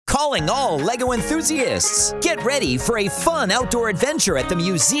calling all LEGO enthusiasts. Get ready for a fun outdoor adventure at the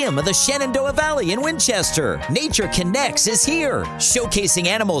Museum of the Shenandoah Valley in Winchester. Nature Connects is here, showcasing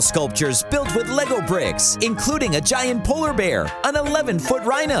animal sculptures built with LEGO bricks, including a giant polar bear, an 11-foot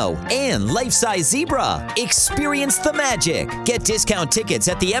rhino, and life-size zebra. Experience the magic. Get discount tickets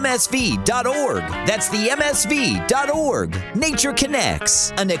at the MSV.org. That's the MSV.org. Nature Connects,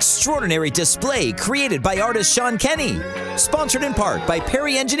 an extraordinary display created by artist Sean Kenny. Sponsored in part by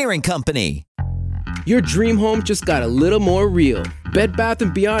Perry Engineering Company. Your dream home just got a little more real. Bed Bath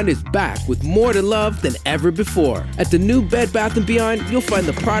 & Beyond is back with more to love than ever before. At the new Bed Bath & Beyond, you'll find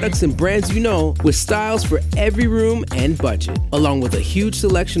the products and brands you know with styles for every room and budget, along with a huge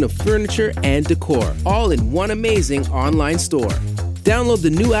selection of furniture and decor, all in one amazing online store. Download the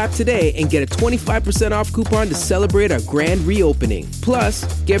new app today and get a 25% off coupon to celebrate our grand reopening.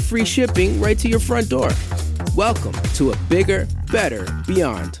 Plus, get free shipping right to your front door. Welcome to a bigger, better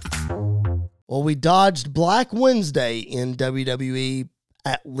Beyond. Well, we dodged Black Wednesday in WWE,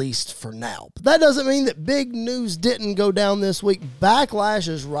 at least for now. But that doesn't mean that big news didn't go down this week. Backlash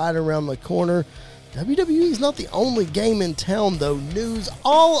is right around the corner. WWE is not the only game in town, though. News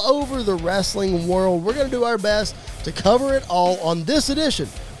all over the wrestling world. We're going to do our best to cover it all on this edition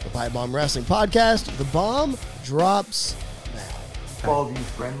of the Pipe Bomb Wrestling Podcast. The bomb drops now. All of you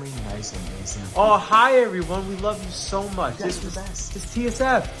friendly, nice, and amazing. Oh, hi everyone. We love you so much. You guys are the best. It's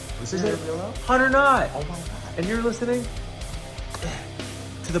TSF. Was it real? 100 not. Oh my God. And you're listening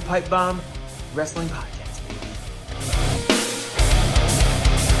to the Pipe Bomb Wrestling Podcast, baby.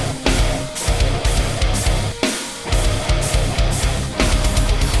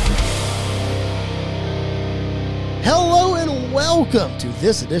 Hello and welcome to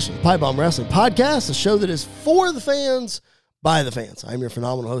this edition of the Pipe Bomb Wrestling Podcast, a show that is for the fans, by the fans. I'm your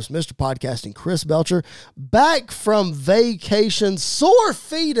phenomenal host, Mr. Podcasting, Chris Belcher, back from vacation, sore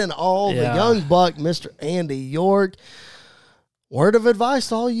feet and all, the young buck, Mr. Andy York. Word of advice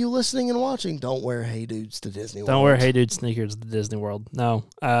to all you listening and watching, don't wear Hey Dudes to Disney World. Don't wear Hey Dude sneakers to Disney World. No.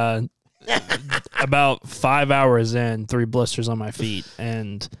 About 5 hours in, 3 blisters on my feet,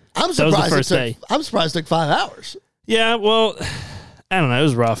 and I'm that was the first day. I'm surprised it took 5 hours. Yeah, well, I don't know. It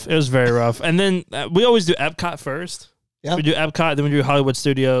was rough. It was very rough. And then we always do Epcot first. Yeah. We do Epcot, then we do Hollywood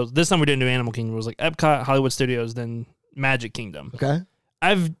Studios. This time we didn't do Animal Kingdom. It was like Epcot, Hollywood Studios, then Magic Kingdom. Okay.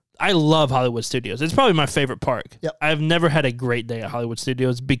 I love Hollywood Studios. It's probably my favorite park. Yep. I've never had a great day at Hollywood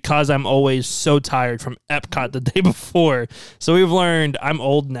Studios because I'm always so tired from Epcot the day before. So we've learned I'm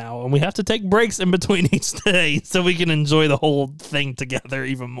old now, and we have to take breaks in between each day so we can enjoy the whole thing together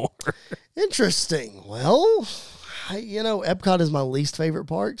even more. Interesting. Well, Epcot is my least favorite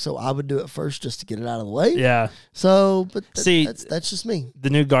park, so I would do it first just to get it out of the way. Yeah. So, but See, that's just me. The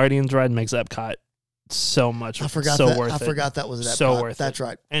new Guardians ride makes Epcot so much. I forgot so that. worth I it. forgot that was at Epcot. So worth That's it.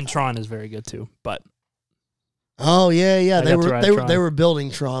 right. And Tron is very good too, but oh yeah. They Tron. were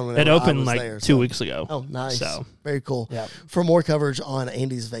building Tron when it opened I was like there, 2 weeks ago. Oh, nice. So very cool. yeah. For more coverage on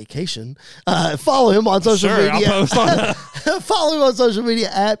Andy's vacation, follow him on social media. I'll post on that. Follow him on social media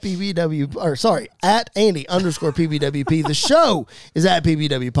at at Andy_PBWP. The show is at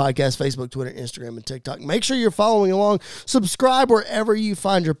PBW Podcast, Facebook, Twitter, Instagram, and TikTok. Make sure you're following along. Subscribe wherever you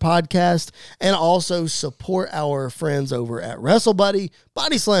find your podcast, and also support our friends over at WrestleBuddy,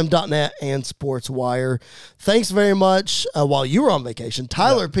 BodySlam.net, and SportsWire. Thanks very much. While you were on vacation,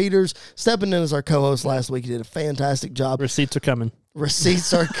 Tyler Peters stepping in as our co-host last week. He did a fantastic job. Receipts are coming.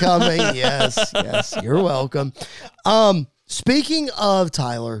 Receipts are coming. Yes, you're welcome. Speaking of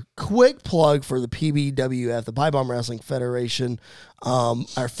Tyler, quick plug for the PBWF, the Pipe Bomb Wrestling Federation,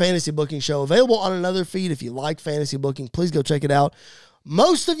 our fantasy booking show, available on another feed. If you like fantasy booking, please go check it out.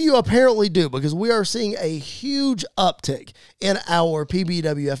 Most of you apparently do, because we are seeing a huge uptick in our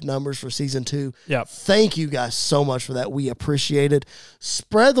PBWF numbers for season 2. Yep. Thank you guys so much for that. We appreciate it.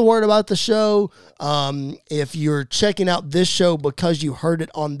 Spread the word about the show. If you're checking out this show because you heard it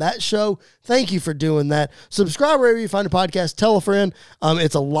on that show, thank you for doing that. Subscribe wherever you find a podcast. Tell a friend.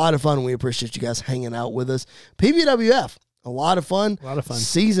 It's a lot of fun. We appreciate you guys hanging out with us. PBWF. A lot of fun.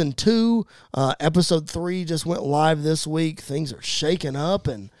 Season 2, episode 3 just went live this week. Things are shaking up,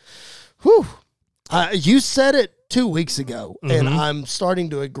 and you said it 2 weeks ago, and I'm starting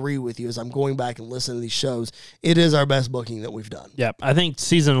to agree with you as I'm going back and listening to these shows. It is our best booking that we've done. Yep. I think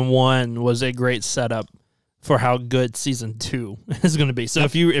season 1 was a great setup for how good season 2 is going to be. So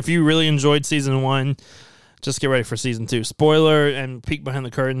if you really enjoyed season 1, just get ready for season 2. Spoiler and peek behind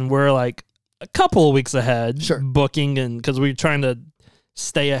the curtain, we're like a couple of weeks ahead booking, and because we're trying to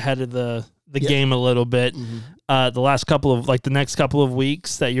stay ahead of the game a little bit. The last couple of, the next couple of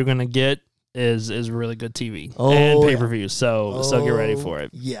weeks that you're going to get is really good TV Oh, and yeah. pay-per-view. So get ready for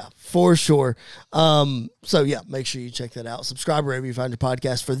it. Yeah, for sure. So yeah, make sure you check that out. Subscribe wherever you find your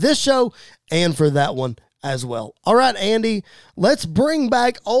podcast for this show and for that one as well. All right, Andy, let's bring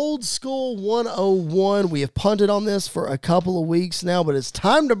back Old School 101. We have punted on this for a couple of weeks now, but it's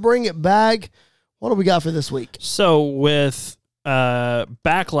time to bring it back. What do we got for this week? So with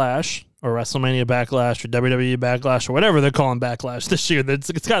Backlash or WrestleMania Backlash or WWE Backlash or whatever they're calling Backlash this year, it's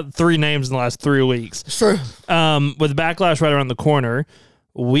got 3 names in the last 3 weeks. Sure. With Backlash right around the corner,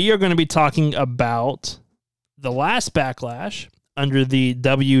 we are going to be talking about the last Backlash under the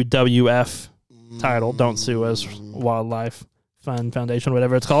WWF title. Don't sue us, Wildlife Fund Foundation,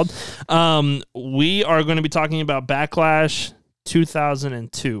 whatever it's called. We are going to be talking about Backlash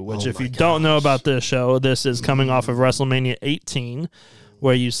 2002, which if you don't know about this show, this is coming off of WrestleMania 18,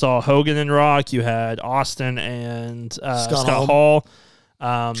 where you saw Hogan and Rock, you had Austin and Scott Hall.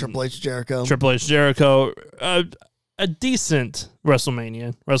 Triple H Jericho. A decent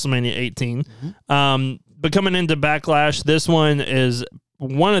WrestleMania 18. But coming into Backlash, this one is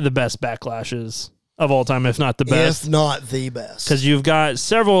one of the best Backlashes of all time, if not the best. If not the best. Because you've got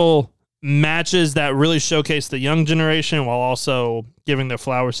several matches that really showcase the young generation while also giving their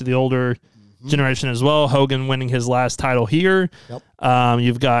flowers to the older generation as well. Hogan winning his last title here. Yep.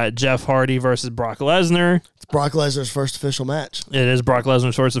 You've got Jeff Hardy versus Brock Lesnar. It's Brock Lesnar's first official match. It is Brock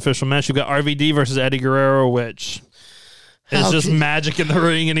Lesnar's first official match. You've got RVD versus Eddie Guerrero, which is just magic in the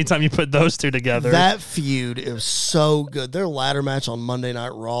ring anytime you put those two together. That feud is so good. Their ladder match on Monday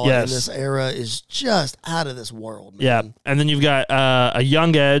Night Raw in this era is just out of this world, man. Yeah. And then you've got a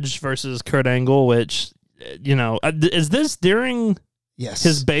Young Edge versus Kurt Angle, which, is this during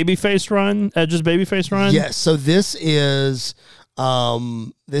his babyface run, Edge's babyface run? Yes. So this is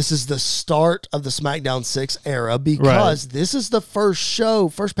the start of the SmackDown 6 era because this is the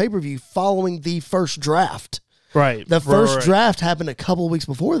first pay-per-view following the first draft. Right. The first draft happened a couple of weeks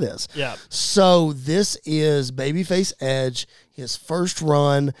before this. Yeah. So this is babyface Edge, his first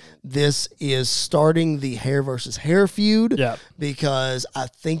run. This is starting the hair versus hair feud. Yeah. Because I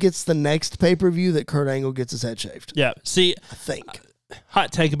think it's the next pay-per-view that Kurt Angle gets his head shaved. Yeah. See, I think.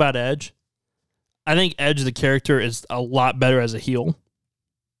 Hot take about Edge. I think Edge, the character, is a lot better as a heel.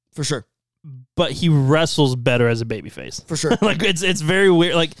 For sure. But he wrestles better as a babyface. For sure. Like it's very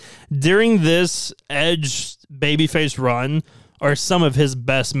weird. Like during this Edge babyface run are some of his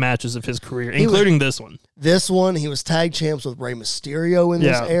best matches of his career, including this one. This one, he was tag champs with Rey Mysterio in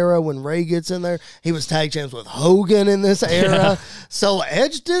this era when Rey gets in there. He was tag champs with Hogan in this era. Yeah. So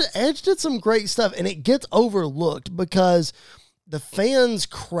Edge did some great stuff, and it gets overlooked because the fans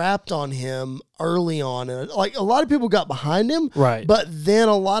crapped on him early on. And like a lot of people got behind him. Right. But then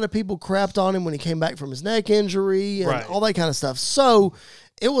a lot of people crapped on him when he came back from his neck injury and all that kind of stuff. So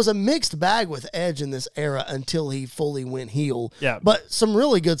it was a mixed bag with Edge in this era until he fully went heel. Yeah. But some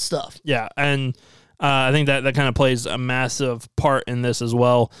really good stuff. Yeah. And I think that kind of plays a massive part in this as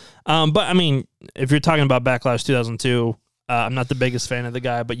well. But I mean, if you're talking about Backlash 2002, I'm not the biggest fan of the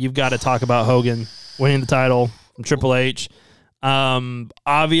guy, but you've got to talk about Hogan winning the title from Triple H.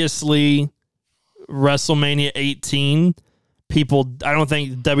 Obviously WrestleMania 18, people, I don't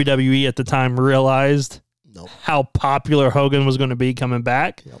think WWE at the time realized how popular Hogan was going to be coming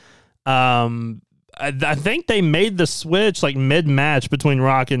back. Yep. I think they made the switch like mid-match between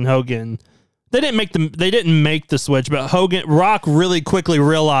Rock and Hogan. They didn't make the switch, but Rock really quickly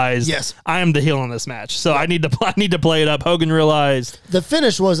realized, yes, I am the heel in this match, so I need to play it up. Hogan realized the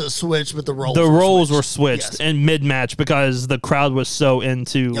finish wasn't switched, but the roles were switched in mid match because the crowd was so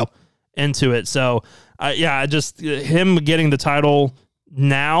into it. So just him getting the title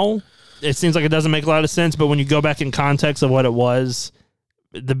now, it seems like it doesn't make a lot of sense, but when you go back in context of what it was,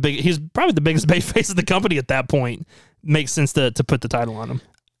 he's probably the biggest babyface of the company at that point. Makes sense to put the title on him.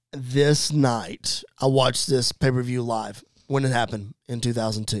 This night, I watched this pay-per-view live when it happened in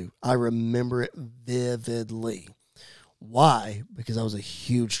 2002. I remember it vividly. Why? Because I was a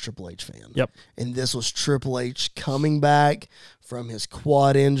huge Triple H fan. Yep. And this was Triple H coming back from his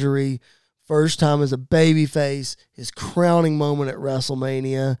quad injury, first time as a babyface, his crowning moment at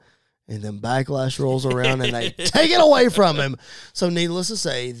WrestleMania, and then Backlash rolls around and they take it away from him. So needless to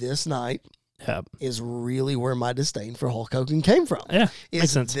say, this night, is really where my disdain for Hulk Hogan came from. Yeah, makes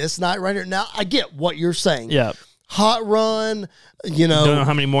sense. This night right here. Now, I get what you're saying. Yeah. Hot run, Don't know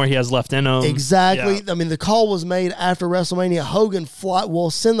how many more he has left in him. Exactly. Yeah. I mean, the call was made after WrestleMania. Hogan will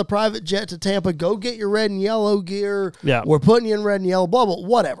send the private jet to Tampa. Go get your red and yellow gear. Yeah. We're putting you in red and yellow, blah, blah,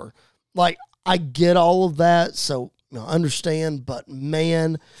 whatever. Like, I get all of that, so understand. But,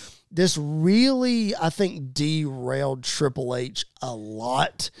 man, this really, I think, derailed Triple H a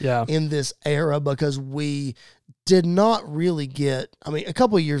lot in this era because we did not really get, I mean, a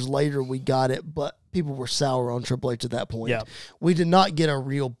couple of years later we got it, but people were sour on Triple H at that point. Yeah. We did not get a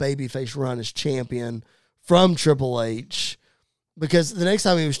real babyface run as champion from Triple H because the next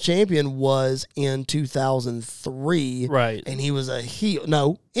time he was champion was in 2003. Right. And he was a heel.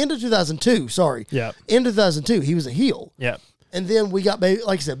 No, into 2002, sorry. Yeah. In 2002, he was a heel. Yeah. And then we got,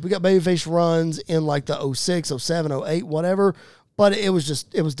 like I said, we got babyface runs in like the 06, 07, 08, whatever. But it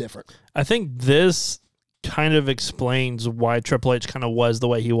was different. I think this kind of explains why Triple H kind of was the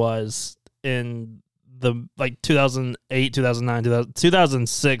way he was in the 2008, 2009,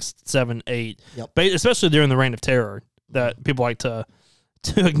 2006, 7, 8. Yep. But especially during the Reign of Terror that people like to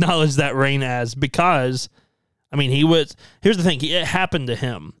acknowledge that reign as because, I mean, here's the thing, it happened to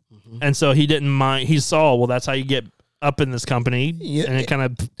him. Mm-hmm. And so he didn't mind. He saw, well, that's how you get up in this company, and it kind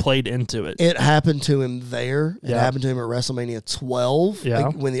of played into it. It happened to him there. It Yeah. happened to him at WrestleMania 12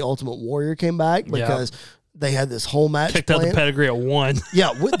 when the Ultimate Warrior came back because they had this whole match Kicked out planned. the pedigree at 1.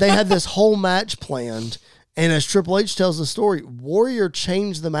 Yeah, they had this whole match planned, and as Triple H tells the story, Warrior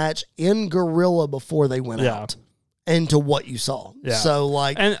changed the match in Gorilla before they went out into what you saw. Yeah. So,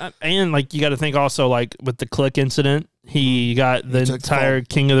 like... And like, you got to think also, like, with the Click incident, he got the entire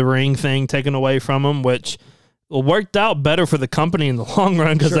King of the Ring thing taken away from him, which... worked out better for the company in the long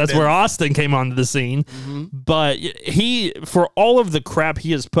run because that's where Austin came onto the scene. Mm-hmm. But for all of the crap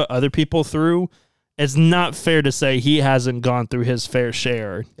he has put other people through, it's not fair to say he hasn't gone through his fair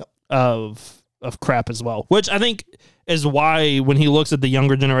share of crap as well, which I think is why when he looks at the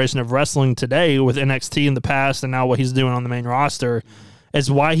younger generation of wrestling today with NXT in the past and now what he's doing on the main roster, is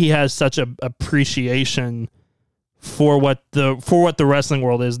why he has such a appreciation for what the wrestling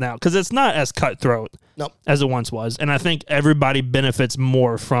world is now, because it's not as cutthroat as it once was, and I think everybody benefits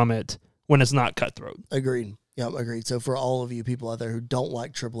more from it when it's not cutthroat. Agreed. Yeah, agreed. So for all of you people out there who don't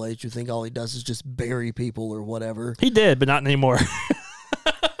like Triple H, who think all he does is just bury people or whatever, he did, but not anymore.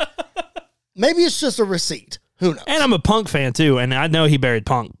 Maybe it's just a receipt. Who knows? And I'm a Punk fan too, and I know he buried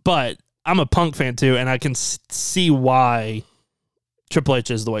Punk, but I'm a Punk fan too, and I can see why Triple H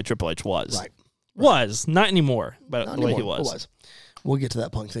is the way Triple H was. Right. Was not anymore, but not the way anymore. he was. We'll get to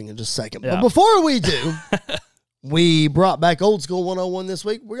that Punk thing in just a second. Yeah. But before we do, we brought back Old School 101 this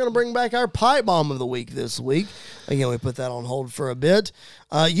week. We're going to bring back our Pipe Bomb of the Week this week. Again, we put that on hold for a bit.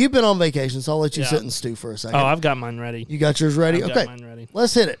 You've been on vacation, so I'll let you sit and stew for a second. Oh, I've got mine ready. You got yours ready? I've got mine ready.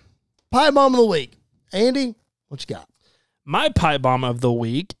 Let's hit it. Pipe Bomb of the Week. Andy, what you got? My pipe bomb of the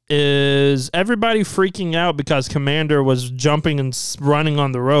week is everybody freaking out because Commander was jumping and running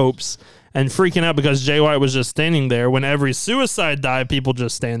on the ropes and freaking out because Jay White was just standing there. When every suicide dive, people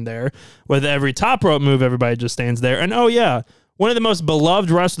just stand there. With every top rope move, everybody just stands there. And oh yeah, one of the most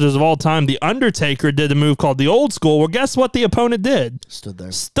beloved wrestlers of all time, The Undertaker, did a move called the Old School. Well, guess what the opponent did? Stood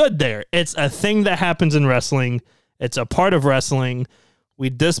there. It's a thing that happens in wrestling. It's a part of wrestling. We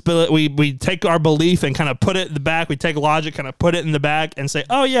take our belief and kind of put it in the back. We take logic, kind of put it in the back and say,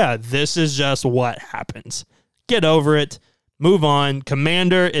 oh yeah, this is just what happens. Get over it. Move on.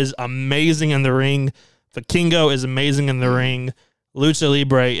 Commander is amazing in the ring. Vikingo is amazing in the ring. Lucha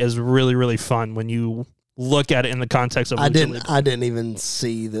Libre is really, really fun when you look at it in the context of Lucha Libre. I didn't even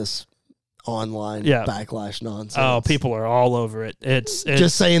see this online backlash nonsense. Oh, people are all over it. It's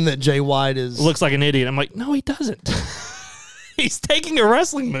just saying that Jay White looks like an idiot. I'm like, no, he doesn't. He's taking a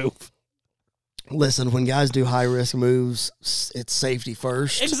wrestling move. Listen, when guys do high-risk moves, it's safety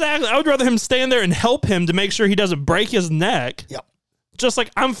first. Exactly. I would rather him stand there and help him to make sure he doesn't break his neck. Yep. Just like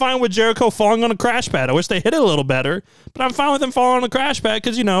I'm fine with Jericho falling on a crash pad. I wish they hit it a little better, but I'm fine with him falling on a crash pad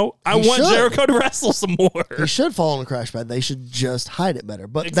because, I want Jericho to wrestle some more. He should fall on a crash pad. They should just hide it better.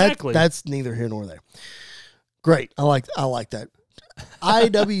 But that's neither here nor there. Great. I like that.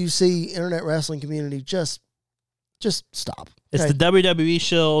 IWC, Internet Wrestling Community, just stop. It's the WWE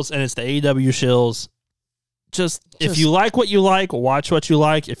shills and it's the AEW shills. Just if you like what you like, watch what you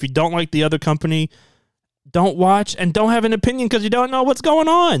like. If you don't like the other company, don't watch and don't have an opinion because you don't know what's going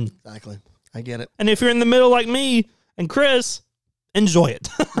on. Exactly. I get it. And if you're in the middle like me and Chris, enjoy it.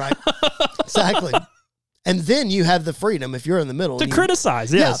 Right. Exactly. And then you have the freedom, if you're in the middle, to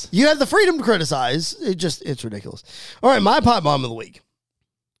criticize. Yes. Yeah, you have the freedom to criticize. It's ridiculous. All right, my pipe bomb of the week.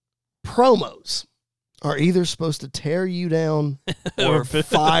 Promos are either supposed to tear you down or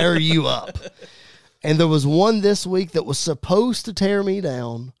fire you up. And there was one this week that was supposed to tear me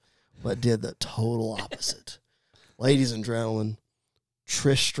down, but did the total opposite. Ladies and gentlemen,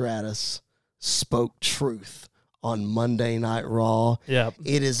 Trish Stratus spoke truth on Monday Night Raw. Yeah.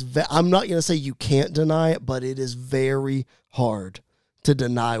 It is, I'm not going to say you can't deny it, but it is very hard to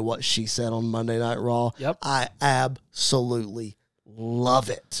deny what she said on Monday Night Raw. Yep. I absolutely love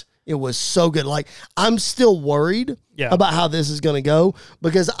it. It was so good. Like, I'm still worried about how this is going to go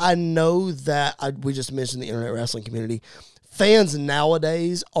because I know that we just mentioned the internet wrestling community. Fans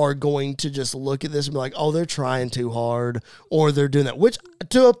nowadays are going to just look at this and be like, oh, they're trying too hard or they're doing that, which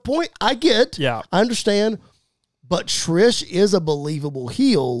to a point I get. Yeah. I understand. But Trish is a believable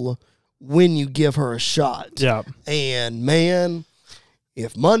heel when you give her a shot. Yeah. And, man,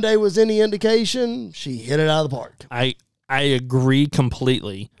 if Monday was any indication, she hit it out of the park. I agree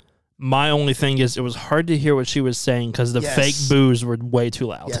completely. My only thing is it was hard to hear what she was saying because the fake boos were way too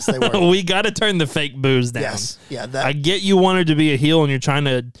loud. Yes, they were. We got to turn the fake boos down. Yes. Yeah, I get you wanted to be a heel and you're trying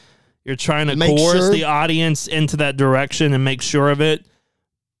to coerce the audience into that direction and make sure of it.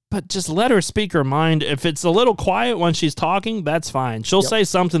 But just let her speak her mind. If it's a little quiet when she's talking, that's fine. She'll say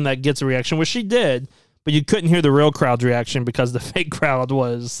something that gets a reaction, which she did, but you couldn't hear the real crowd's reaction because the fake crowd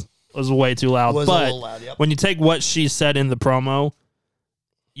was way too loud. Was but a little loud, when you take what she said in the promo,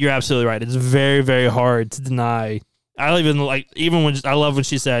 you're absolutely right. It's very, very hard to deny. I love when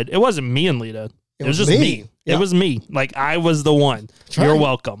she said, it wasn't me and Lita. It was just me. Yep. It was me. Like, I was the one. You're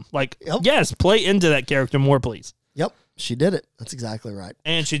welcome. Like, yes, play into that character more, please. Yep. She did it. That's exactly right.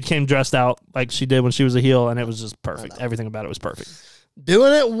 And she came dressed out like she did when she was a heel, and it was just perfect. Everything about it was perfect.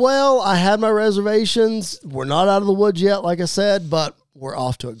 Doing it well. I had my reservations. We're not out of the woods yet, like I said, but we're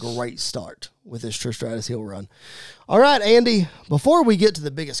off to a great start with this Trish Stratus heel run. All right, Andy, before we get to the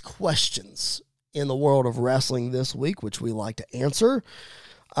biggest questions in the world of wrestling this week, which we like to answer,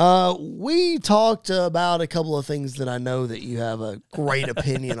 we talked about a couple of things that I know that you have a great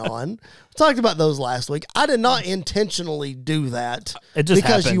opinion on. We talked about those last week. I did not intentionally do that because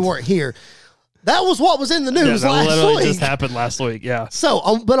happened. you weren't here. That was what was in the news last literally week. Just happened last week, yeah.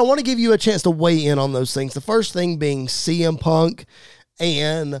 So, but I want to give you a chance to weigh in on those things. The first thing being CM Punk,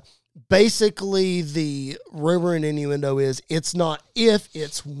 and basically the rumor and innuendo is it's not if,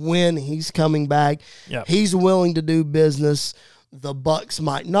 it's when he's coming back. Yep. He's willing to do business. The Bucks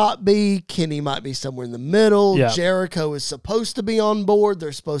might not be. Kenny might be somewhere in the middle. Yep. Jericho is supposed to be on board.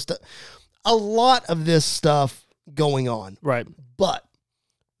 They're supposed to. A lot of this stuff going on. Right. But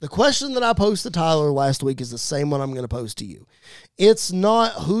the question that I posed to Tyler last week is the same one I'm going to pose to you. It's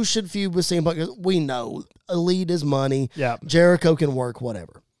not who should feud with CM Punk. We know Elite is money. Yeah. Jericho can work,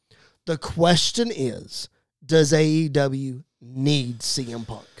 whatever. The question is, does AEW need CM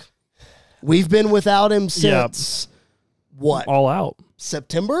Punk? We've been without him since what? All Out.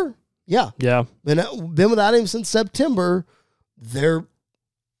 September? Yeah. Yeah. Been without him since September. Do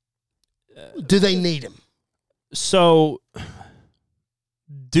they need him? So,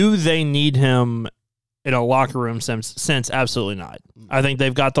 do they need him in a locker room sense? Absolutely not. I think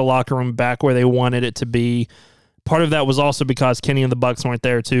they've got the locker room back where they wanted it to be. Part of that was also because Kenny and the Bucks weren't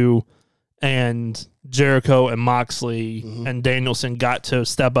there too, and Jericho and Moxley and Danielson got to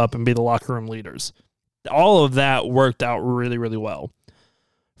step up and be the locker room leaders. All of that worked out really, really well.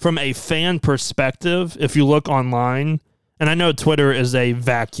 From a fan perspective, if you look online, and I know Twitter is a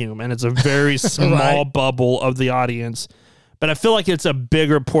vacuum and it's a very small bubble of the audience, but I feel like it's a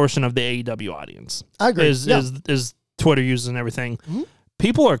bigger portion of the AEW audience. I agree. Is Twitter users and everything.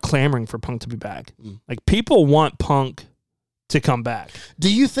 People are clamoring for Punk to be back. Like, people want Punk to come back.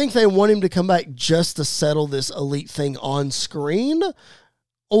 Do you think they want him to come back just to settle this Elite thing on screen?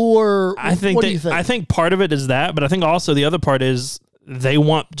 Or I think what do you think? I think part of it is that, but I think also the other part is they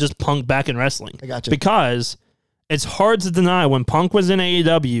want just Punk back in wrestling. I got you. Because it's hard to deny when Punk was in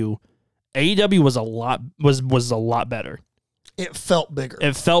AEW was a lot better. It felt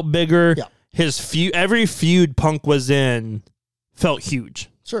bigger. Yeah. Every feud Punk was in felt huge.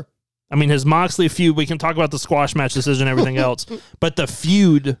 Sure. I mean, his Moxley feud, we can talk about the squash match decision and everything else, but the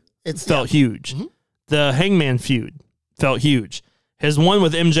feud felt huge. The Hangman feud felt huge. His one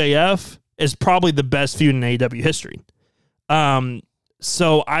with MJF is probably the best feud in AEW history.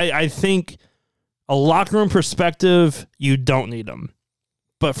 So I think a locker room perspective, you don't need him.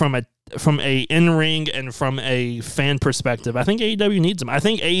 But from a in-ring and from a fan perspective, I think AEW needs him. I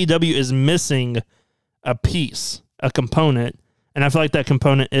think AEW is missing a piece, a component, and I feel like that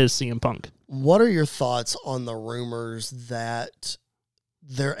component is CM Punk. What are your thoughts on the rumors that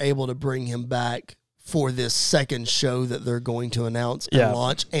they're able to bring him back for this second show that they're going to announce and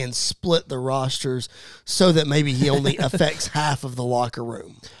launch and split the rosters so that maybe he only affects half of the locker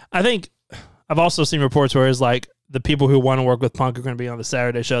room? I think I've also seen reports where it's like the people who want to work with Punk are going to be on the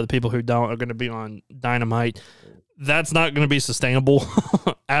Saturday show. The people who don't are going to be on Dynamite. That's not going to be sustainable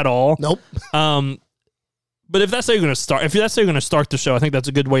at all. Nope. But if that's how you're going to start the show, I think that's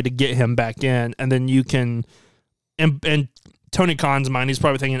a good way to get him back in, and then you can and Tony Khan's mind, he's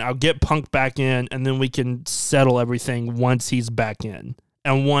probably thinking, I'll get Punk back in, and then we can settle everything once he's back in.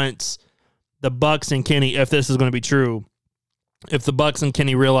 And once the Bucks and Kenny, if this is going to be true, if the Bucks and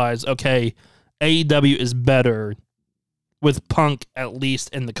Kenny realize, okay, AEW is better with Punk at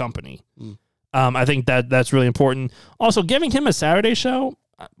least in the company. I think that's really important. Also, giving him a Saturday show,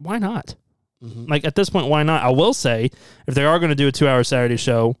 why not? Like, at this point, why not? I will say, if they are going to do a 2-hour Saturday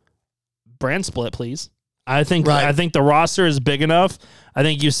show, brand split, please. I think the roster is big enough. I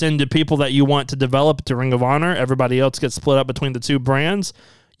think you send the people that you want to develop to Ring of Honor. Everybody else gets split up between the two brands.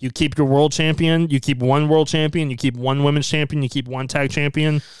 You keep your world champion. You keep one world champion. You keep one women's champion. You keep one tag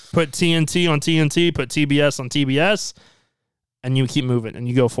champion. Put TNT on TNT. Put TBS on TBS. And you keep moving and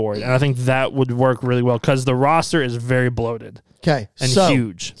you go for it. And I think that would work really well because the roster is very bloated. Okay. And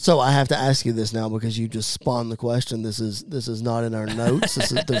huge. So I have to ask you this now because you just spawned the question. This is not in our notes.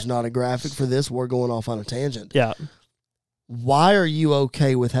 There's not a graphic for this. We're going off on a tangent. Yeah. Why are you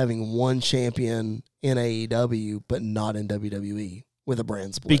okay with having one champion in AEW but not in WWE with a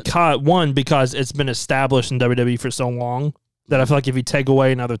brand split? Because it's been established in WWE for so long that I feel like if you take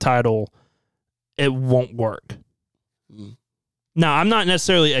away another title, it won't work. Now, I'm not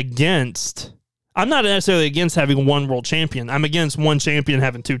necessarily against having one world champion. I'm against one champion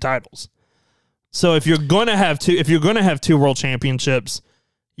having two titles. So if you're going to have two world championships,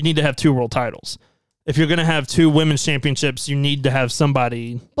 you need to have two world titles. If you're going to have two women's championships, you need to have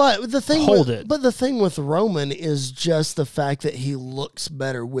somebody hold it. But the thing with Roman is just the fact that he looks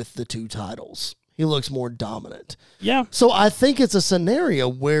better with the two titles. He looks more dominant. Yeah. So I think it's a scenario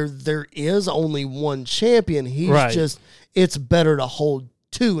where there is only one champion. It's better to hold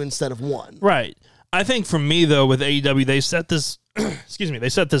two instead of one. Right. I think for me, though, with AEW, they set this they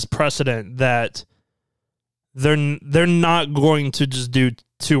set this precedent that they're not going to just do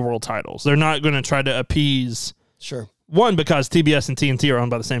two world titles. They're not going to try to appease. Sure. One, because TBS and TNT are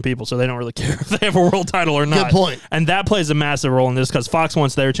owned by the same people, so they don't really care if they have a world title or not. Good point. And that plays a massive role in this because Fox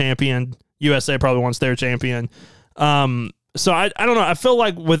wants their champion. USA probably wants their champion. So I don't know. I feel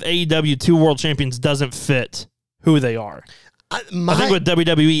like with AEW, two world champions doesn't fit who they are. I think with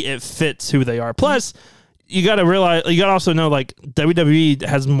WWE, it fits who they are. Plus, you got to also know, like, WWE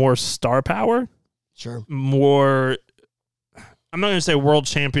has more star power. Sure. More, I'm not going to say world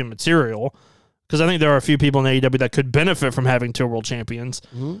champion material, because I think there are a few people in AEW that could benefit from having two world champions.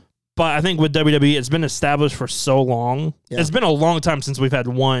 But I think with WWE, it's been established for so long. Yeah. It's been a long time since we've had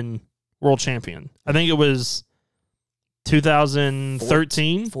one world champion. I think it was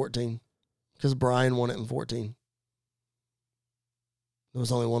 2013. 14. Because Bryan won it in 14. There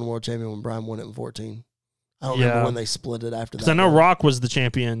was only one world champion when Bryan won it in 14. I don't remember when they split it after that. Because I know Rock was the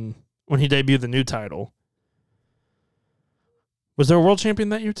champion when he debuted the new title. Was there a world champion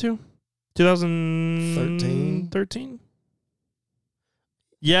that year too? 2013?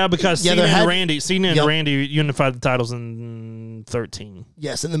 Yeah, because Cena and Randy unified the titles in 13.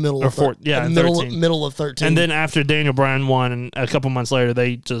 Yes, in the middle of 13. Middle of 13. And then after Daniel Bryan won, and a couple months later,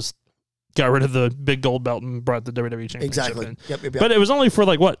 they just got rid of the big gold belt and brought the WWE Championship exactly. in. Yep. But it was only for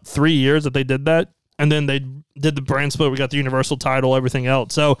 3 years that they did that, and then they did the brand split. We got the Universal title, everything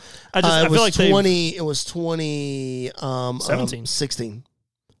else. So I feel like it was 2017, 16.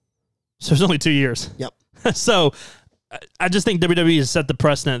 So it was only 2 years. Yep. So I just think WWE has set the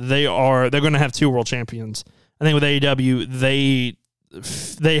precedent. They're going to have two world champions. I think with AEW,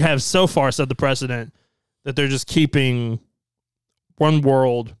 they have so far set the precedent that they're just keeping one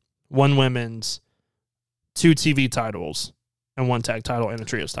world, one women's, two TV titles, and one tag title and a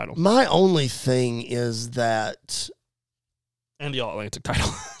trios title. My only thing is that... And the All-Atlantic title.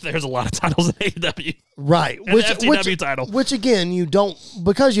 There's a lot of titles in AEW. Right. And the FTW title. Which, again, you don't...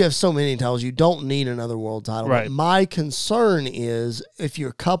 Because you have so many titles, you don't need another world title. Right. But my concern is if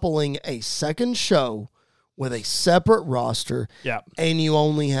you're coupling a second show with a separate roster and you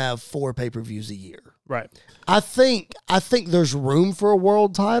only have 4 pay-per-views a year. Right. I think there's room for a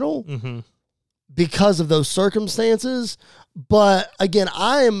world title because of those circumstances. But again,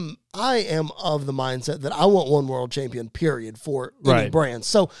 I am of the mindset that I want one world champion, period, for any brand.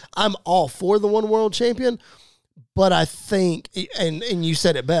 So I'm all for the one world champion. But I think, and you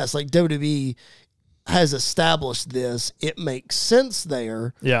said it best, like WWE has established this. It makes sense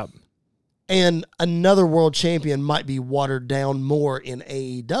there. Yeah. And another world champion might be watered down more in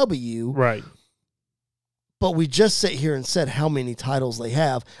AEW. Right. But we just sit here and said how many titles they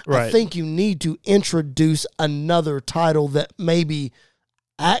have. Right. I think you need to introduce another title that maybe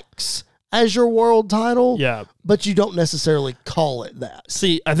acts as your world title. Yeah. But you don't necessarily call it that.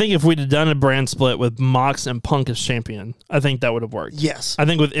 See, I think if we'd have done a brand split with Mox and Punk as champion, I think that would have worked. Yes. I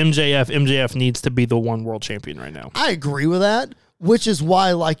think with MJF needs to be the one world champion right now. I agree with that, which is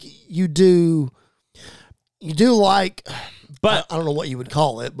why, like, you do like, but I don't know what you would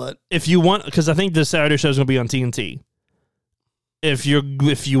call it, but if you want, because I think this Saturday show is going to be on TNT. If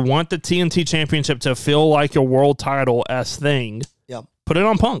you want the TNT championship to feel like your world title-esque thing, put it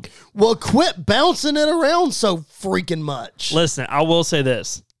on Punk. Well, quit bouncing it around so freaking much. Listen, I will say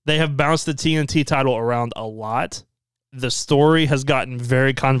this. They have bounced the TNT title around a lot. The story has gotten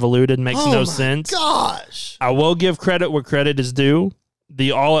very convoluted, makes no sense. Gosh. I will give credit where credit is due.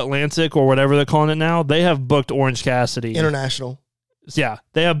 The All Atlantic, or whatever they're calling it now, they have booked Orange Cassidy. International. Yeah,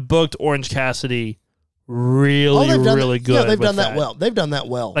 they have booked Orange Cassidy really good. Yeah, they've done that well. They've done that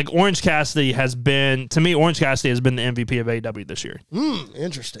well. Like, Orange Cassidy has been, to me, Orange Cassidy has been the MVP of AEW this year.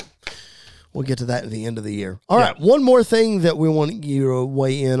 Interesting. We'll get to that at the end of the year. All right, one more thing that we want you to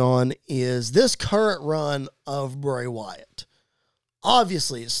weigh in on is this current run of Bray Wyatt.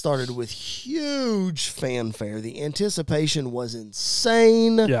 Obviously, it started with huge fanfare. The anticipation was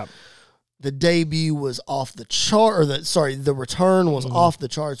insane. Yeah. The debut was off the chart, the return was off the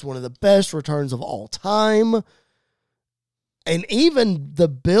charts, one of the best returns of all time. And even the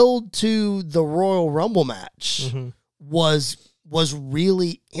build to the Royal Rumble match was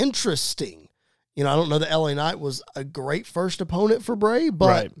really interesting. You know, I don't know that LA Knight was a great first opponent for Bray,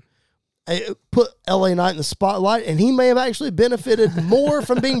 but it put LA Knight in the spotlight, and he may have actually benefited more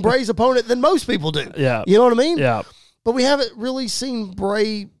from being Bray's opponent than most people do. Yeah. You know what I mean? Yeah. But we haven't really seen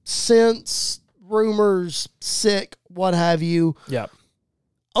Bray since, rumors, sick, what have you. Yeah.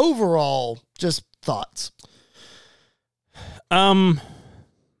 Overall, just thoughts.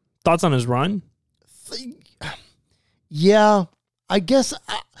 Thoughts on his run? Yeah, I guess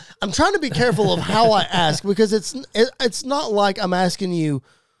I'm trying to be careful of how I ask, because it's not like I'm asking you,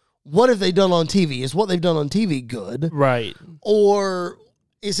 what have they done on TV? Is what they've done on TV good? Right. Or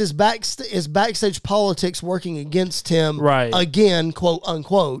is backstage politics working against him? Right. Again, quote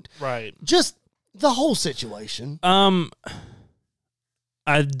unquote. Right. Just the whole situation. I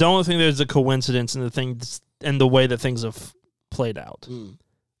don't think there's a coincidence in the way that things have played out.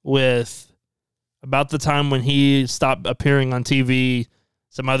 With about the time when he stopped appearing on TV,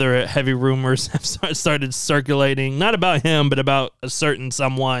 some other heavy rumors have started circulating, not about him, but about a certain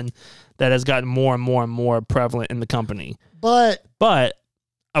someone that has gotten more and more and more prevalent in the company. But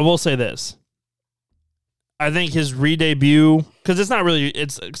I will say this. I think his re-debut, because it's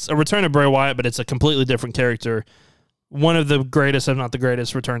a return of Bray Wyatt, but it's a completely different character. One of the greatest, if not the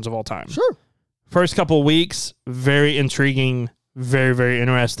greatest, returns of all time. Sure. First couple of weeks, very intriguing, very, very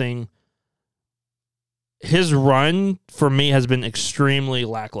interesting. His run, for me, has been extremely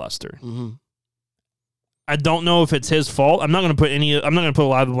lackluster. I don't know if it's his fault. I'm not going to put a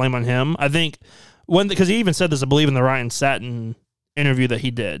lot of the blame on him. I think because he even said this, I believe, in the Ryan Satin interview that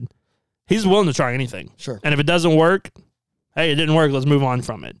he did. He's willing to try anything. Sure. And if it doesn't work, hey, it didn't work. Let's move on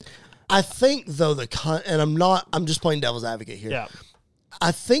from it. I think, though, I'm just playing devil's advocate here. Yeah.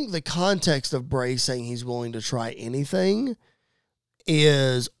 I think the context of Bray saying he's willing to try anything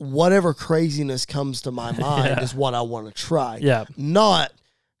is whatever craziness comes to my mind is what I want to try. Yeah. Not,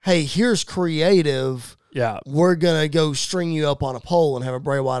 hey, here's creative. Yeah. We're going to go string you up on a pole and have a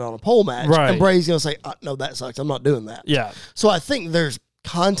Bray Wyatt on a pole match. Right. And Bray's going to say, no, that sucks. I'm not doing that. Yeah. So I think there's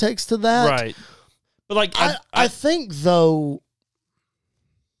context to that. Right. But like, I think, though,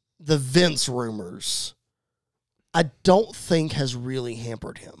 the Vince rumors, I don't think has really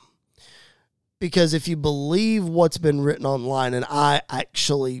hampered him. Because if you believe what's been written online, and I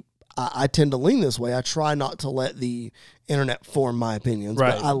tend to lean this way. I try not to let the internet form my opinions,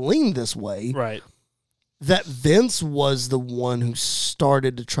 but I lean this way. Right. That Vince was the one who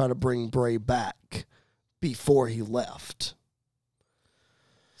started to try to bring Bray back before he left.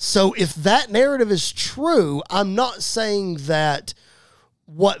 So if that narrative is true, I'm not saying that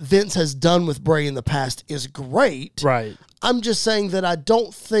what Vince has done with Bray in the past is great. Right. I'm just saying that I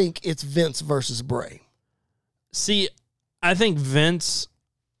don't think it's Vince versus Bray. See, I think Vince,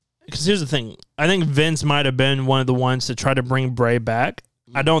 because here's the thing. I think Vince might have been one of the ones to try to bring Bray back.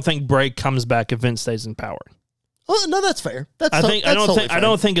 I don't think Bray comes back if Vince stays in power. Oh, no, that's fair. I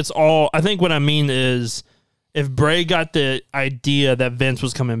don't think it's all. I think what I mean is, if Bray got the idea that Vince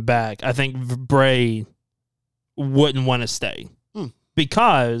was coming back, I think Bray wouldn't want to stay.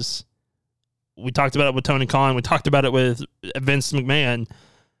 Because we talked about it with Tony Khan, we talked about it with Vince McMahon.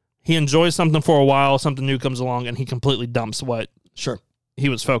 He enjoys something for a while, something new comes along, and he completely dumps what he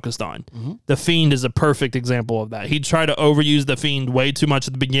was focused on. The Fiend is a perfect example of that. He tried to overuse the Fiend way too much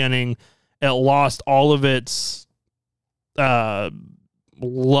at the beginning, it lost all of its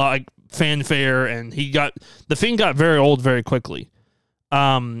like fanfare, and the Fiend got very old very quickly.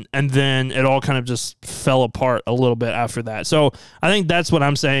 And then it all kind of just fell apart a little bit after that. So I think that's what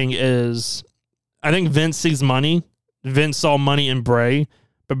I'm saying is I think Vince sees money. Vince saw money in Bray,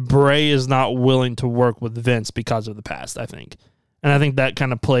 but Bray is not willing to work with Vince because of the past, I think. And I think that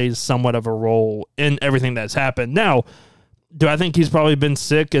kind of plays somewhat of a role in everything that's happened. Now, do I think he's probably been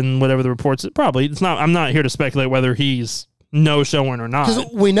sick and whatever the reports? Probably. It's not. I'm not here to speculate whether he's no-showing or not.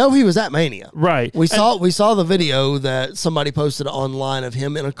 Because we know he was at Mania. Right. We saw the video that somebody posted online of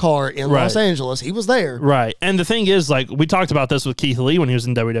him in a car in Los Angeles. He was there. Right. And the thing is, like, we talked about this with Keith Lee when he was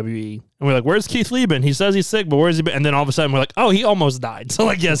in WWE. And we're like, where's Keith Lee been? He says he's sick, but where's he been? And then all of a sudden we're like, oh, he almost died. So,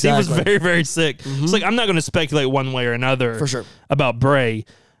 like, yes, He was very, very sick. Mm-hmm. It's like, I'm not going to speculate one way or another for sure about Bray.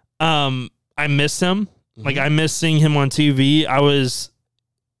 I miss him. Mm-hmm. Like, I miss seeing him on TV. I was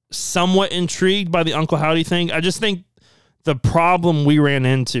somewhat intrigued by the Uncle Howdy thing. I just think the problem we ran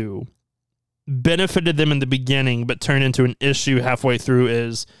into benefited them in the beginning, but turned into an issue halfway through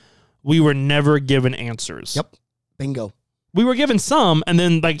is we were never given answers. Yep. Bingo. We were given some, and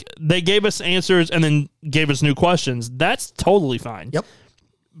then like they gave us answers and then gave us new questions. That's totally fine. Yep.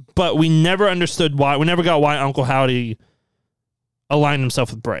 But we never understood why. We never got why Uncle Howdy aligned himself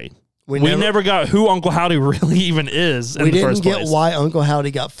with Bray. We never got who Uncle Howdy really even is in the first place. We didn't get why Uncle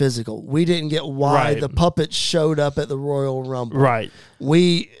Howdy got physical. We didn't get why the puppet showed up at the Royal Rumble. Right.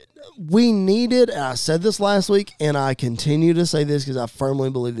 We needed, and I said this last week, and I continue to say this because I firmly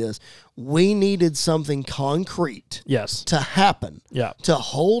believe this, we needed something concrete to happen, to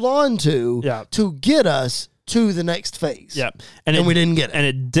hold on to get us to the next phase. Yeah. And we didn't get it. And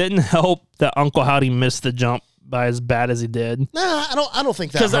it didn't help that Uncle Howdy missed the jump by as bad as he did. Nah, I don't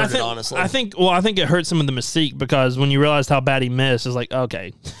think that hurt it, honestly. I think it hurt some of the mystique because when you realized how bad he missed, it's like,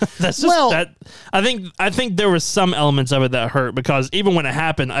 okay, that's just that. I think there were some elements of it that hurt because even when it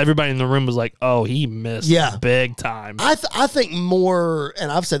happened, everybody in the room was like, oh, he missed big time. I think more,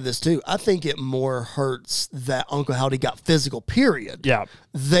 and I've said this too, I think it more hurts that Uncle Howdy got physical, period,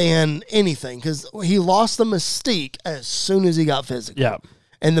 than anything because he lost the mystique as soon as he got physical. Yeah.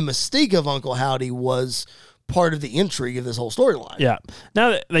 And the mystique of Uncle Howdy was part of the intrigue of this whole storyline. Yeah.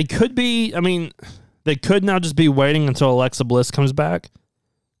 Now they could now just be waiting until Alexa Bliss comes back,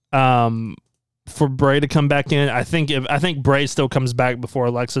 for Bray to come back in. I think Bray still comes back before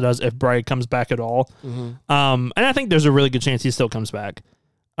Alexa does, if Bray comes back at all. Mm-hmm. And I think there's a really good chance he still comes back.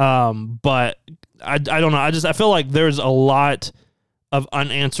 But I don't know. I feel like there's a lot of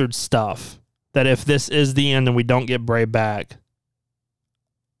unanswered stuff that if this is the end and we don't get Bray back,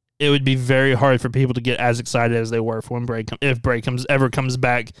 it would be very hard for people to get as excited as they were for when if Bray ever comes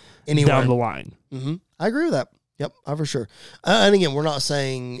back down the line. Mm-hmm. I agree with that. Yep, for sure. And again, we're not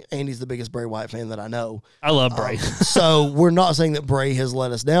saying Andy's the biggest Bray Wyatt fan that I know. I love Bray. So we're not saying that Bray has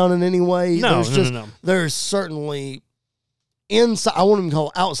let us down in any way. No. There's certainly inside, I won't even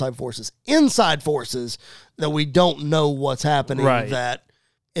call outside forces, inside forces that we don't know what's happening that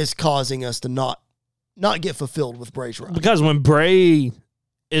is causing us to not get fulfilled with Bray's run. Because when Bray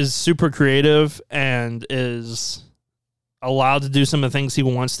is super creative and is allowed to do some of the things he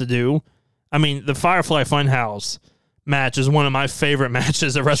wants to do. I mean, the Firefly Funhouse match is one of my favorite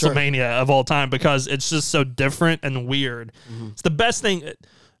matches at WrestleMania of all time because it's just so different and weird. Mm-hmm. It's the best thing.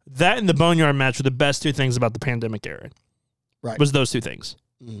 That and the Boneyard match were the best two things about the pandemic era. Right. Was those two things.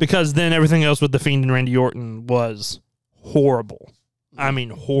 Mm-hmm. Because then everything else with The Fiend and Randy Orton was horrible. Mm-hmm. I mean,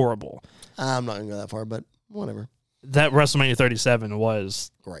 horrible. I'm not going to go that far, but whatever. That WrestleMania 37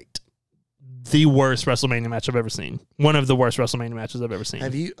 was great. The worst WrestleMania match I've ever seen. One of the worst WrestleMania matches I've ever seen.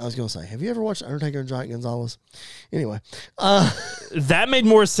 Have you ever watched Undertaker and Giant Gonzalez? Anyway. That made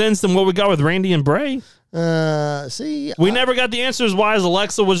more sense than what we got with Randy and Bray. We never got the answers why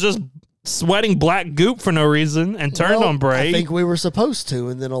Alexa was just sweating black goop for no reason and turned on Bray. I think we were supposed to,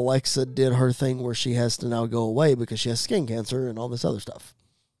 and then Alexa did her thing where she has to now go away because she has skin cancer and all this other stuff.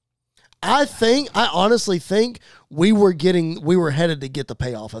 I honestly think we were headed to get the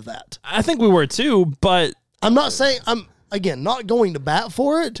payoff of that. I think we were too, but I'm not saying I'm not going to bat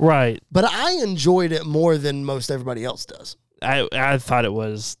for it. Right. But I enjoyed it more than most everybody else does. I thought it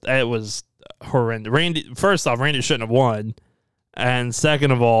was horrendous. First off, Randy shouldn't have won. And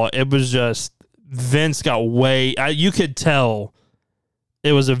second of all, it was just Vince got you could tell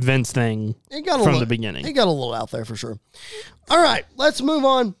it was a Vince thing from the beginning. It got a little out there for sure. All right, let's move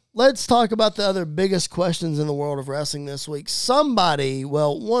on. Let's talk about the other biggest questions in the world of wrestling this week.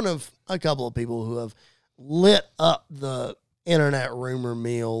 One of a couple of people who have lit up the internet rumor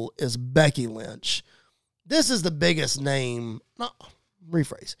mill is Becky Lynch. This is the biggest name. No,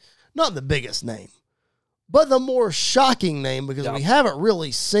 rephrase. not the biggest name, but the more shocking name, because we haven't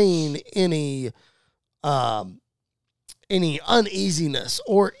really seen any uneasiness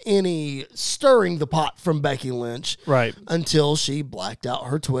or any stirring the pot from Becky Lynch. Right. Until she blacked out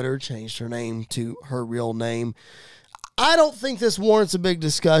her Twitter, changed her name to her real name. I don't think this warrants a big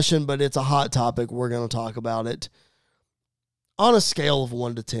discussion, but it's a hot topic. We're going to talk about it. On a scale of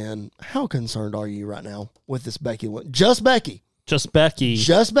 1 to 10, how concerned are you right now with this Becky Lynch? Just Becky. Just Becky.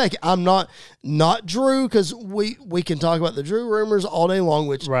 Just Becky. I'm not Drew, because we can talk about the Drew rumors all day long,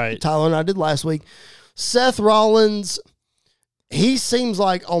 which Tyler and I did last week. Seth Rollins, he seems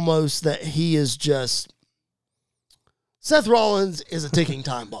like almost that he is just... Seth Rollins is a ticking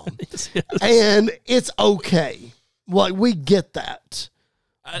time bomb. Yes. And it's okay. Like, we get that.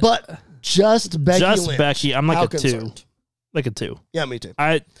 But just Becky Just Lynch, Becky. I'm like how a concerned? 2. Like a 2. Yeah, me too.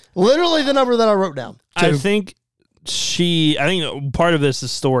 Literally the number that I wrote down. 2. I think part of this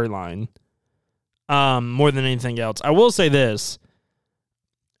is storyline more than anything else. I will say this.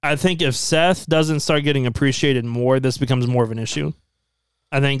 I think if Seth doesn't start getting appreciated more, this becomes more of an issue.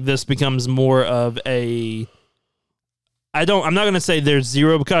 I think this becomes more of a... I'm not going to say there's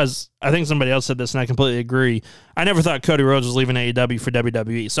zero, because I think somebody else said this and I completely agree. I never thought Cody Rhodes was leaving AEW for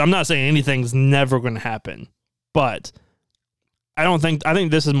WWE. So I'm not saying anything's never going to happen, but I think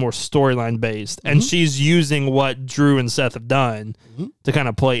this is more storyline based, and she's using what Drew and Seth have done to kind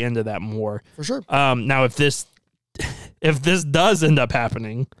of play into that more. For sure. Now if this does end up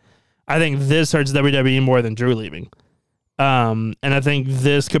happening, I think this hurts WWE more than Drew leaving. And I think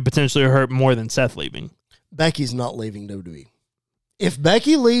this could potentially hurt more than Seth leaving. Becky's not leaving WWE. If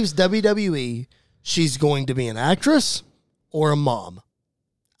Becky leaves WWE, she's going to be an actress or a mom.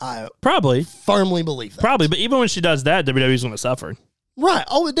 I probably firmly believe that. Probably, but even when she does that, WWE's going to suffer. Right.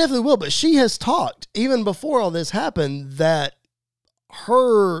 Oh, it definitely will. But she has talked, even before all this happened, that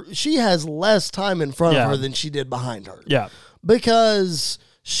she has less time in front of her than she did behind her. Yeah. Because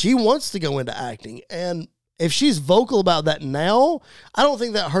she wants to go into acting. And if she's vocal about that now, I don't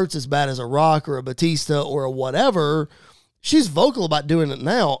think that hurts as bad as a Rock or a Batista or a whatever. She's vocal about doing it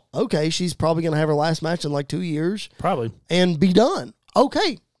now. Okay, she's probably going to have her last match in like 2 years. Probably. And be done.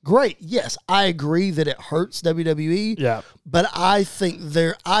 Okay, great. Yes, I agree that it hurts WWE. Yeah. But I think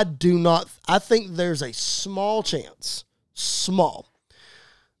there's a small chance,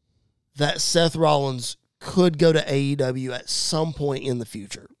 that Seth Rollins could go to AEW at some point in the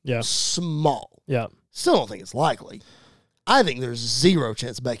future. Yeah. Small. Yeah. Still don't think it's likely. I think there's zero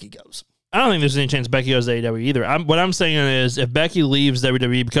chance Becky goes. I don't think there's any chance Becky goes to AEW either. What I'm saying is, if Becky leaves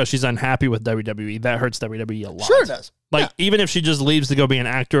WWE because she's unhappy with WWE, that hurts WWE a lot. Sure it does. Even if she just leaves to go be an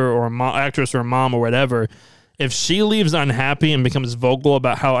actor or actress or a mom or whatever, if she leaves unhappy and becomes vocal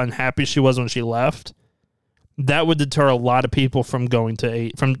about how unhappy she was when she left, that would deter a lot of people from going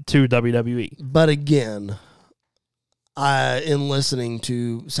to WWE. But again, in listening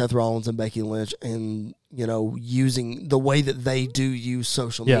to Seth Rollins and Becky Lynch and, using the way that they do use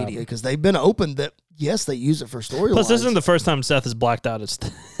social media, because they've been open that, yes, they use it for storylines. Plus, this isn't the first time Seth has blacked out his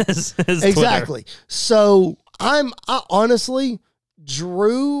exactly. Twitter. So, I honestly,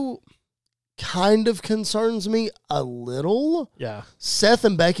 Drew kind of concerns me a little. Yeah. Seth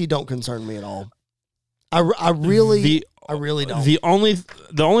and Becky don't concern me at all. I really don't. The only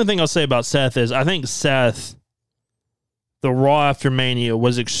thing I'll say about Seth is, I think Seth, the Raw after Mania,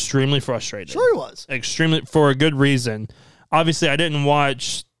 was extremely frustrated. Sure he was. Extremely, for a good reason. Obviously, I didn't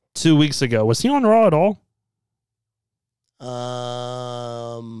watch 2 weeks ago. Was he on Raw at all?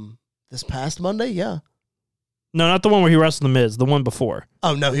 This past Monday, yeah. No, not the one where he wrestled The Miz. The one before.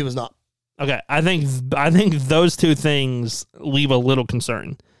 Oh no, he was not. Okay, I think those two things leave a little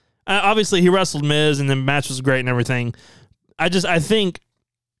concern. Obviously, he wrestled Miz, and the match was great and everything. I think.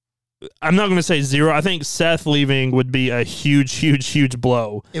 I'm not going to say zero. I think Seth leaving would be a huge, huge, huge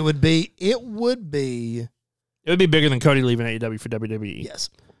blow. It would be bigger than Cody leaving AEW for WWE. Yes.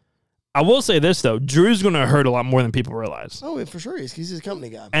 I will say this, though. Drew's going to hurt a lot more than people realize. Oh, for sure. He's a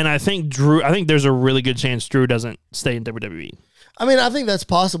company guy. And I think there's a really good chance Drew doesn't stay in WWE. I mean, I think that's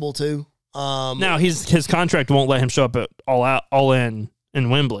possible, too. Now, his contract won't let him show up at All In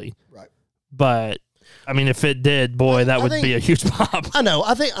Wembley. Right. But, I mean, if it did, boy, that would be a huge pop. I know.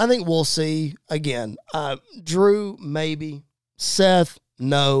 I think we'll see. Again, Drew, maybe. Seth,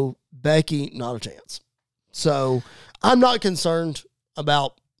 no. Becky, not a chance. So, I'm not concerned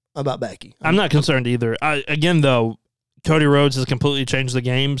about Becky. I'm not concerned either. Again, though, Cody Rhodes has completely changed the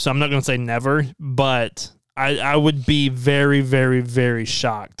game, so I'm not going to say never, but I would be very, very, very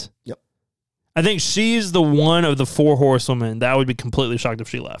shocked. Yep. I think she's the one of the 4 horsewomen that I would be completely shocked if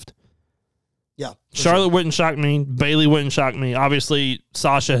she left. Yeah. Charlotte wouldn't shock me. Bailey wouldn't shock me. Obviously,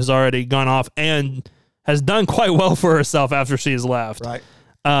 Sasha has already gone off and has done quite well for herself after she has left. Right.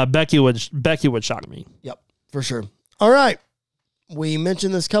 Becky would shock me. Yep, for sure. All right. We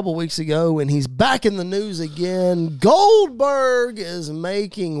mentioned this a couple weeks ago, and he's back in the news again. Goldberg is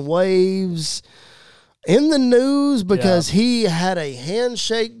making waves in the news because he had a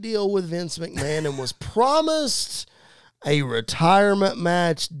handshake deal with Vince McMahon and was promised a retirement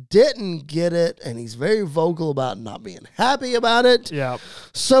match, didn't get it, and he's very vocal about not being happy about it. Yeah.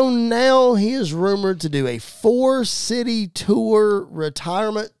 So now he is rumored to do a 4-city tour,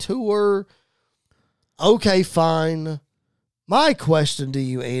 retirement tour. Okay, fine. My question to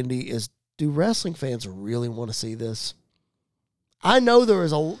you, Andy, is do wrestling fans really want to see this? I know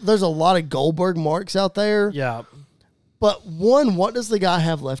there's a lot of Goldberg marks out there. Yeah. But one, what does the guy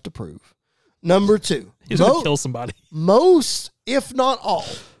have left to prove? Number two, He's going to kill somebody. Most, if not all,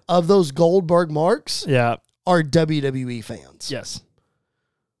 of those Goldberg marks Yeah. are WWE fans. Yes.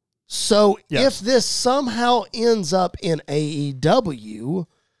 So Yes. if this somehow ends up in AEW,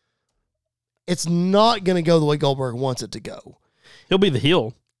 it's not going to go the way Goldberg wants it to go. He'll be the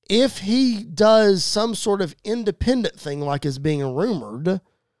heel. If he does some sort of independent thing like is being rumored,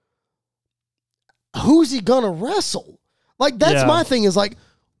 who's he going to wrestle? Like, that's my thing is like,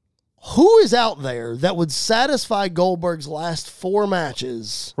 who is out there that would satisfy Goldberg's last 4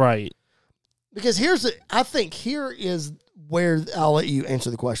 matches? Right. Because I think here is where, I'll let you answer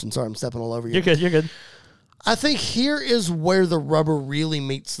the question. Sorry, I'm stepping all over you. You're good. I think here is where the rubber really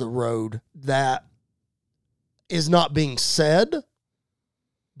meets the road that is not being said,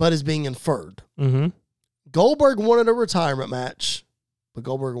 but is being inferred. Mm-hmm. Goldberg wanted a retirement match, but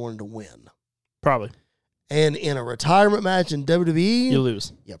Goldberg wanted to win. Probably. And in a retirement match in WWE, You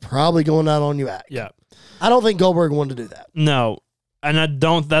lose. you're probably going out on your back. Yeah. I don't think Goldberg wanted to do that. No. And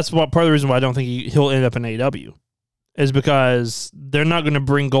that's what part of the reason why I don't think he'll end up in AEW is because they're not going to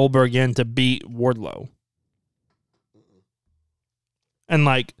bring Goldberg in to beat Wardlow. And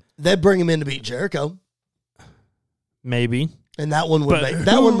like They'd bring him in to beat Jericho, maybe. and that one But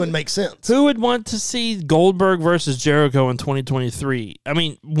would make sense. Who would want to see Goldberg versus Jericho in 2023? I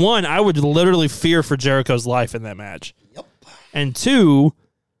mean, one, I would literally fear for Jericho's life in that match. Yep. And two,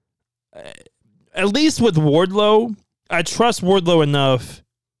 at least with Wardlow, I trust Wardlow enough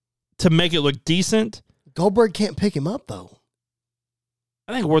to make it look decent. Goldberg can't pick him up though.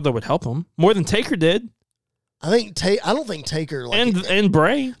 I think Wardlow would help him more than Taker did. I don't think Taker And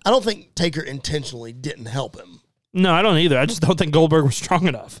Bray. I don't think Taker intentionally didn't help him. No, I don't either. I just don't think Goldberg was strong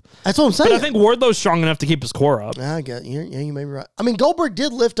enough. That's what I'm saying. But I think Wardlow's strong enough to keep his core up. I get you. Yeah, you may be right. I mean, Goldberg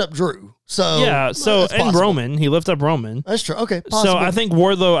did lift up Drew. So Yeah, so that's and possible. Roman, he lifted up Roman. That's true. Okay, possible. So I think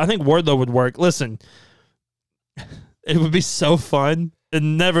Wardlow would work. Listen, it would be so fun.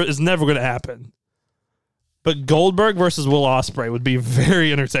 It's never going to happen. But Goldberg versus Will Ospreay would be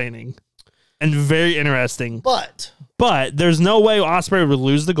very entertaining and very interesting. But there's no way Ospreay would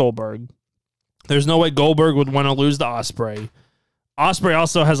lose to Goldberg. There's no way Goldberg would want to lose to Ospreay. Ospreay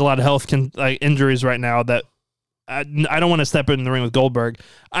also has a lot of health injuries right now that I don't want to step in the ring with Goldberg.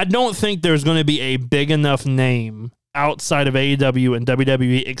 I don't think there's going to be a big enough name outside of AEW and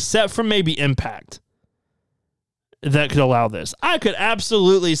WWE, except for maybe Impact, that could allow this. I could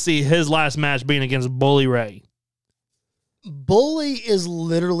absolutely see his last match being against Bully Ray. Bully is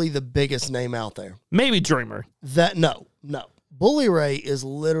literally the biggest name out there. Maybe Dreamer. No. Bully Ray is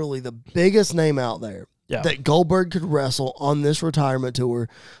literally the biggest name out there that Goldberg could wrestle on this retirement tour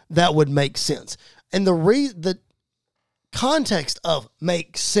that would make sense. And the context of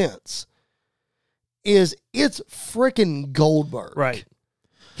make sense is it's freaking Goldberg. Right.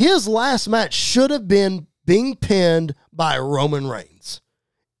 His last match should have been being pinned by Roman Reigns.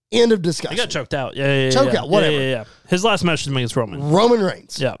 End of discussion. He got choked out. Yeah. Choke out, whatever. Yeah. His last match should be against Roman. Roman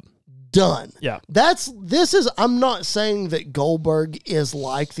Reigns. Yeah. Done. Yeah. I'm not saying that Goldberg is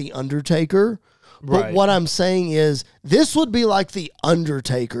like The Undertaker, but Right. what I'm saying is this would be like The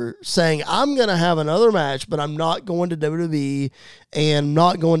Undertaker saying, I'm going to have another match, but I'm not going to WWE and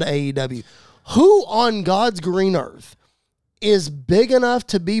not going to AEW. Who on God's green earth is big enough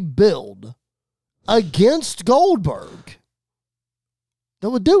to be billed against Goldberg that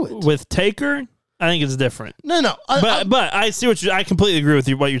would do it? With Taker, I think it's different. No. But I see I completely agree with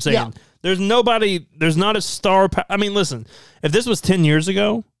what you're saying. Yeah. There's not a star. I mean, listen, if this was 10 years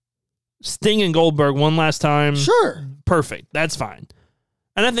ago, Sting and Goldberg one last time. Sure. Perfect. That's fine.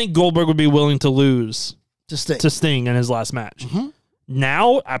 And I think Goldberg would be willing to lose To Sting. to Sting in his last match. Mm-hmm.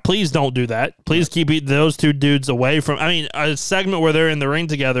 Now, please don't do that. Please keep those two dudes away from. I mean, a segment where they're in the ring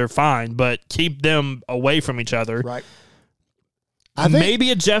together, fine, but keep them away from each other. Right.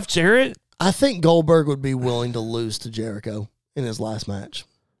 Maybe a Jeff Jarrett. I think Goldberg would be willing to lose to Jericho in his last match.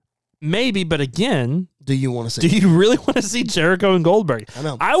 Maybe, but again, Do you want to see do you really want to see Jericho and Goldberg? I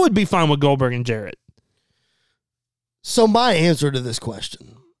know. I would be fine with Goldberg and Jarrett. So my answer to this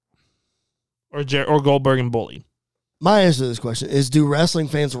question, Or Goldberg and Bully. my answer to this question is, do wrestling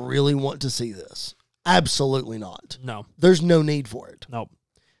fans really want to see this? Absolutely not. No. There's no need for it. Nope.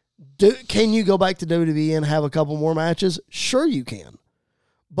 Can you go back to WWE and have a couple more matches? Sure you can.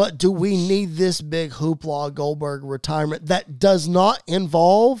 But do we need this big hoopla Goldberg retirement that does not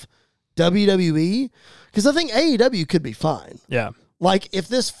involve WWE? Because I think AEW could be fine. Yeah. Like, if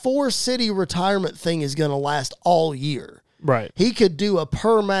this 4-city retirement thing is going to last all year, Right. he could do a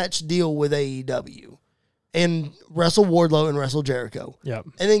per-match deal with AEW and wrestle Wardlow and wrestle Jericho. Yep.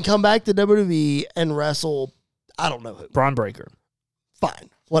 And then come back to WWE and wrestle, I don't know who. Braun Breaker. Fine.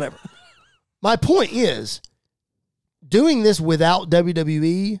 Whatever. My point is, doing this without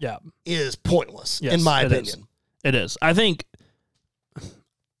WWE Yeah. is pointless, Yes, in my it opinion. is. It is. I think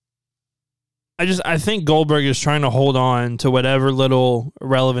Goldberg is trying to hold on to whatever little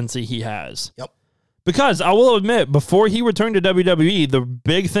relevancy he has. Yep. Because I will admit, before he returned to WWE, the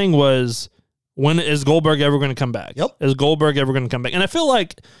big thing was, when is Goldberg ever going to come back? Yep. Is Goldberg ever going to come back? And I feel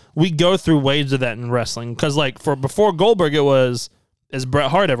like we go through waves of that in wrestling. Because before Goldberg, it was, is Bret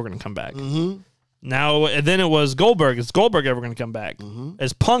Hart ever going to come back? Mm-hmm. Now, and then it was Goldberg. Is Goldberg ever going to come back? Mm-hmm.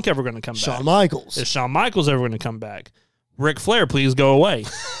 Is Punk ever going to come back? Shawn Michaels. Is Shawn Michaels ever going to come back? Ric Flair, please go away.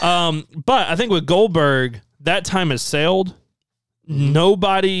 But I think with Goldberg, that time has sailed.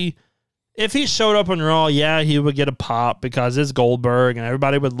 Nobody, if he showed up on Raw, yeah, he would get a pop because it's Goldberg and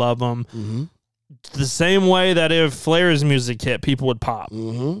everybody would love him. Mm-hmm. The same way that if Flair's music hit, people would pop.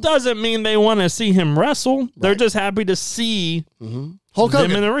 Mm-hmm. Doesn't mean they want to see him wrestle. They're just happy to see Hulk them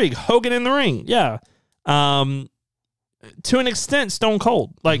Hogan. in the ring. Hogan in the ring, yeah. To an extent, Stone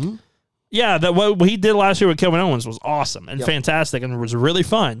Cold. Like, yeah, that what he did last year with Kevin Owens was awesome and fantastic and was really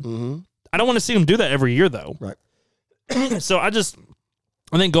fun. Mm-hmm. I don't want to see him do that every year, though. Right. So I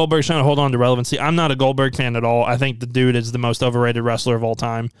think Goldberg's trying to hold on to relevancy. I'm not a Goldberg fan at all. I think the dude is the most overrated wrestler of all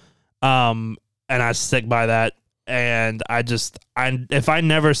time. And I stick by that. And if I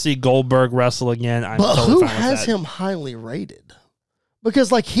never see Goldberg wrestle again, I'm But totally who fine with has that. him highly rated?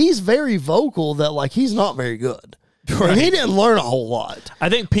 Because, like, he's very vocal that, like, he's not very good. Right. And he didn't learn a whole lot. I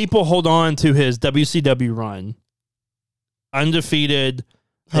think people hold on to his WCW run. Undefeated.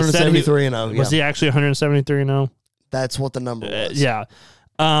 They said 173 and 0. Was he actually 173 and 0? That's what the number was. Yeah.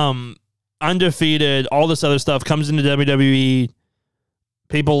 Undefeated, all this other stuff, comes into WWE.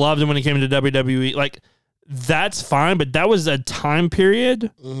 People loved him when he came into WWE. Like, that's fine, but that was a time period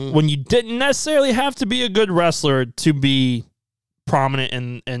when you didn't necessarily have to be a good wrestler to be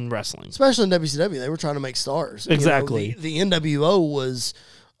prominent in wrestling. Especially in WCW, they were trying to make stars. Exactly. You know, the NWO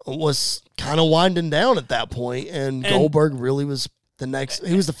was kind of winding down at that point, and Goldberg really was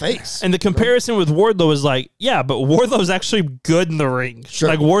he was the face. And the comparison with Wardlow is like, yeah, but Wardlow's actually good in the ring. Sure.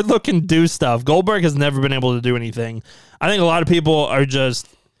 Like, Wardlow can do stuff. Goldberg has never been able to do anything. I think a lot of people are just,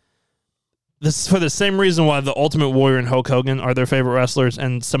 this for the same reason why the Ultimate Warrior and Hulk Hogan are their favorite wrestlers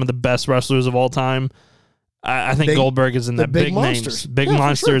and some of the best wrestlers of all time. I think Goldberg is in that big monsters. names. Big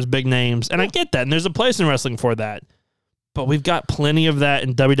monsters, big names. And I get that. And there's a place in wrestling for that. But we've got plenty of that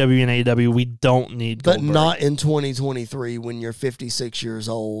in WWE and AEW. We don't need Goldberg. But not in 2023 when you're 56 years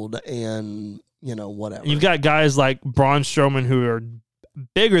old and, you know, whatever. You've got guys like Braun Strowman who are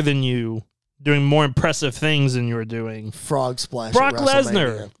bigger than you, doing more impressive things than you're doing. Frog splash. Brock at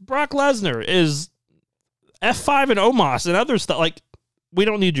Lesnar. WrestleMania. Brock Lesnar is F5 and Omos and other stuff. Like, we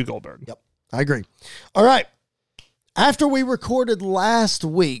don't need you, Goldberg. Yep. I agree. All right. After we recorded last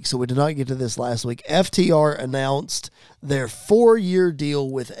week, so we did not get to this last week, FTR announced their 4-year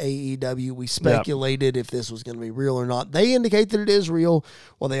deal with AEW. We speculated if this was going to be real or not. They indicate that it is real.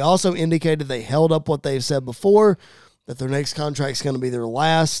 Well, they also indicated they held up what they've said before, that their next contract is going to be their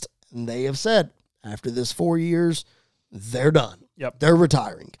last. And they have said, after this 4 years, they're done. Yep. They're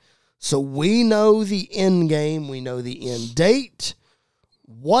retiring. So we know the end game. We know the end date.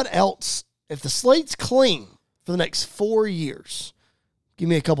 What else? If the slate's clean for the next 4 years, give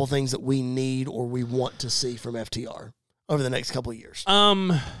me a couple things that we need or we want to see from FTR over the next couple of years.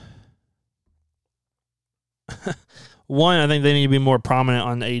 One, I think they need to be more prominent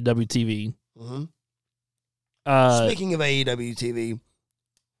on AEW TV. Mm-hmm. Speaking of AEW TV,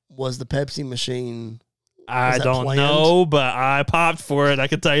 was the Pepsi machine? I don't know, but I popped for it. I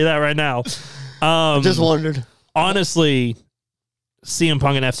can tell you that right now. Just wondered. Honestly, CM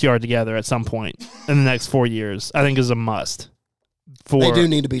Punk and FTR together at some point in the next 4 years, I think is a must. They do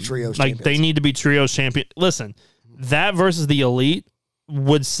need to be trios like champions. They need to be trios champion. Listen, that versus the Elite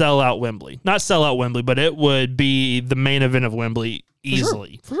would sell out Wembley. Not sell out Wembley, but it would be the main event of Wembley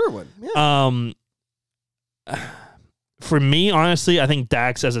easily. For sure would. Yeah. For me, honestly, I think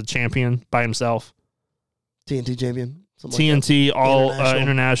Dax as a champion by himself. TNT champion. TNT, all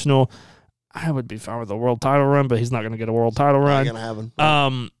international. I would be fine with a world title run, but he's not going to get a world title run. Not going to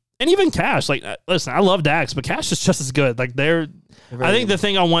happen. And even Cash. Like, listen, I love Dax, but Cash is just as good. Like, I think the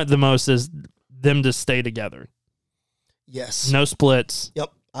thing I want the most is them to stay together. Yes. No splits.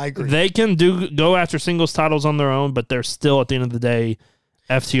 Yep, I agree. They can go after singles titles on their own, but they're still, at the end of the day,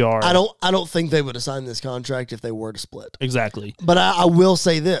 FTR. I don't think they would have signed this contract if they were to split. Exactly. But I will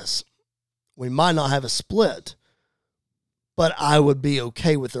say this. We might not have a split, but I would be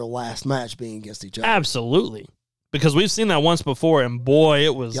okay with their last match being against each other. Absolutely. Because we've seen that once before, and boy,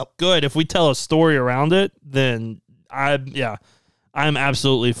 it was good. If we tell a story around it, then I'm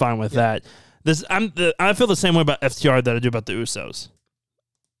absolutely fine with that. I feel the same way about FTR that I do about the Usos.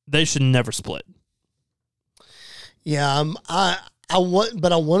 They should never split. Yeah, I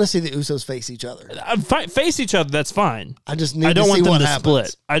want to see the Usos face each other. Face each other, that's fine. I don't want them to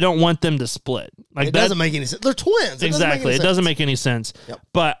split. I don't want them to split. Like it doesn't make any sense. They're twins. Exactly. It doesn't make any sense. Yep.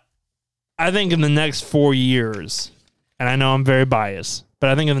 But I think in the next 4 years, and I know I'm very biased, but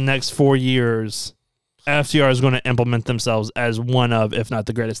I think in the next 4 years, FTR is going to implement themselves as one of, if not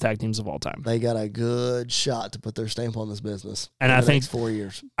the greatest tag teams of all time. They got a good shot to put their stamp on this business. And I think 4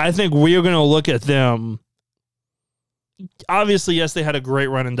 years. I think we are going to look at them. Obviously, yes, they had a great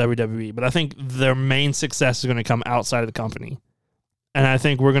run in WWE, but I think their main success is going to come outside of the company. And I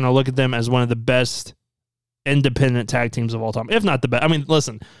think we're going to look at them as one of the best independent tag teams of all time, if not the best. I mean,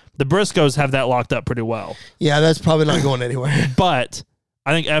 listen, the Briscoes have that locked up pretty well. Yeah, that's probably not going anywhere. But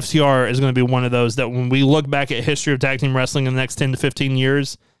I think FTR is going to be one of those that when we look back at history of tag team wrestling in the next 10 to 15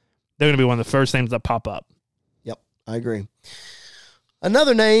 years, they're going to be one of the first names that pop up. Yep, I agree.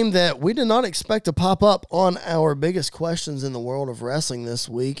 Another name that we did not expect to pop up on our biggest questions in the world of wrestling this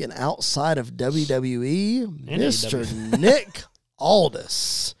week and outside of WWE, Mr. Nick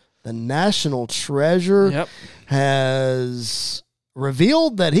Aldis, the national treasure, has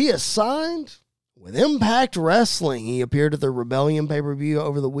revealed that he is signed with Impact Wrestling. He appeared at the Rebellion pay-per-view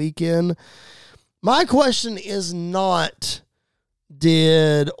over the weekend. My question is not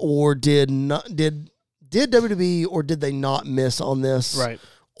did WWE or did they not miss on this? Right.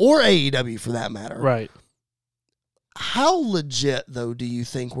 Or AEW for that matter. Right. How legit, though, do you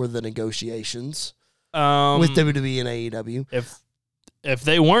think were the negotiations with WWE and AEW? If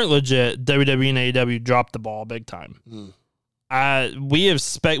they weren't legit, WWE and AEW dropped the ball big time. We have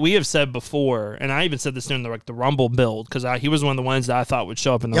said before, and I even said this during the Rumble build, because he was one of the ones that I thought would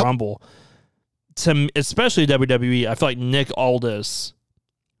show up in the Rumble. Especially WWE, I feel like Nick Aldis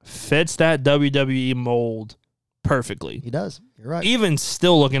fits that WWE mold perfectly. He does. You're right. Even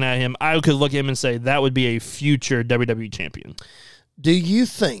still looking at him, I could look at him and say that would be a future WWE champion. Do you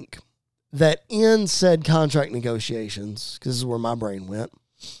think that in said contract negotiations, because this is where my brain went,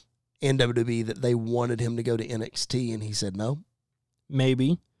 in WWE, that they wanted him to go to NXT and he said no?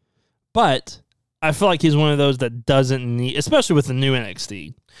 Maybe. But I feel like he's one of those that doesn't need, especially with the new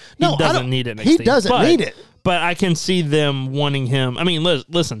NXT. He doesn't need NXT. He doesn't need it. But I can see them wanting him. I mean,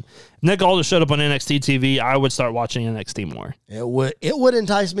 listen, Nick Aldis showed up on NXT TV. I would start watching NXT more. It would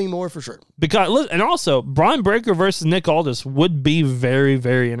entice me more for sure. And also, Braun Breaker versus Nick Aldis would be very,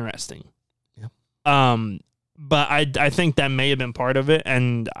 very interesting. Yeah. But I think that may have been part of it,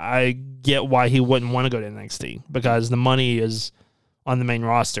 and I get why he wouldn't want to go to NXT, because the money is on the main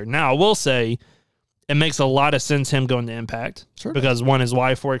roster. Now, I will say it makes a lot of sense him going to Impact, because one, his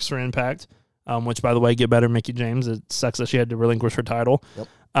wife works for Impact, which, by the way, get better, Mickie James. It sucks that she had to relinquish her title. Yep.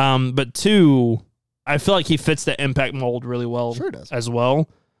 But two, I feel like he fits the Impact mold really well as well.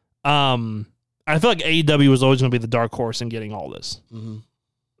 I feel like AEW was always going to be the dark horse in getting all this. Mm-hmm.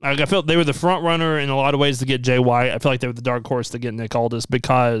 I felt they were the front runner in a lot of ways to get Jay White. I feel like they were the dark horse to get Nick Aldis,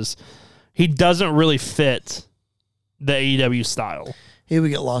 because he doesn't really fit the AEW style. He would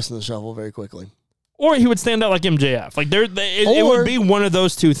get lost in the shuffle very quickly. Or he would stand out like MJF. Like it would be one of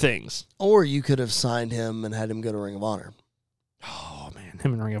those two things. Or you could have signed him and had him go to Ring of Honor. Oh, man.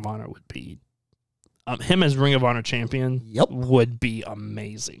 Him in Ring of Honor would be... him as Ring of Honor champion would be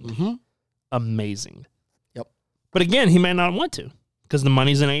amazing. Mm-hmm. Amazing. Yep. But again, he may not want to, because the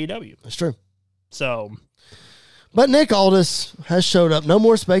money's in AEW. That's true. So... But Nick Aldis has showed up. No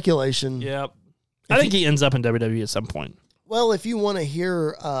more speculation. Yep. I think he ends up in WWE at some point. Well, if you want to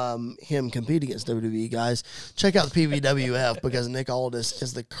hear him compete against WWE, guys, check out the PBWF, because Nick Aldis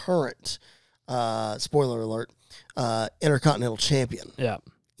is the current, spoiler alert, Intercontinental Champion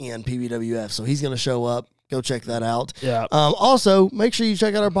in PBWF. So he's going to show up, Go check that out. Yeah. Also, make sure you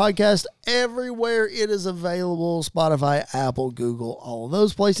check out our podcast everywhere it is available. Spotify, Apple, Google, all of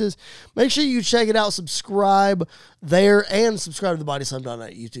those places. Make sure you check it out. Subscribe there and subscribe to the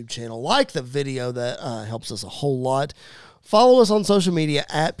BodySlam.net YouTube channel. Like the video. That helps us a whole lot. Follow us on social media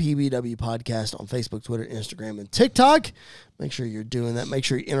at PBW Podcast on Facebook, Twitter, Instagram, and TikTok. Make sure you're doing that. Make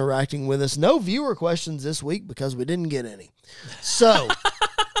sure you're interacting with us. No viewer questions this week because we didn't get any. So...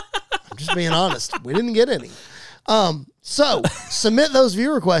 I'm just being honest. We didn't get any. So submit those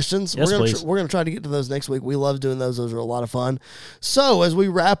viewer questions. Yes, We're gonna try to get to those next week. We love doing those. Those are a lot of fun. So as we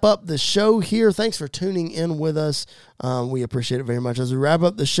wrap up the show here, thanks for tuning in with us. We appreciate it very much. As we wrap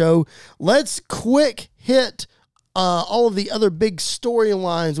up the show, let's quick hit all of the other big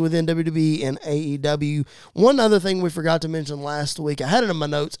storylines within WWE and AEW. One other thing we forgot to mention last week, I had it in my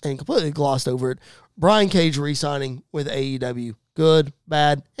notes and completely glossed over it. Brian Cage re-signing with AEW. Good,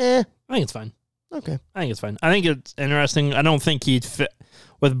 bad, I think it's fine. Okay. I think it's fine. I think it's interesting. I don't think he'd fit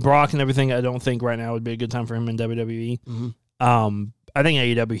with Brock and everything. I don't think right now would be a good time for him in WWE. Mm-hmm. I think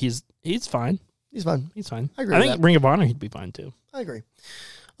AEW, he's fine. He's fine. He's fine. I agree I with think that. Ring of Honor, he'd be fine too. I agree.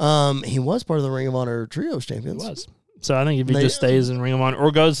 He was part of the Ring of Honor Trios Champions. He was. So I think if he just stays in Ring of Honor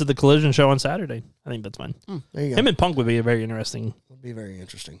or goes to the Collision show on Saturday, I think that's fine. There you go. Him and Punk would be very interesting. Would be very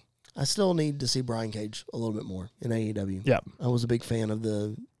interesting. I still need to see Brian Cage a little bit more in AEW. Yeah. I was a big fan of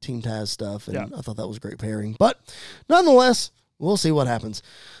the Team Taz stuff, and Yeah. I thought that was a great pairing. But nonetheless, we'll see what happens.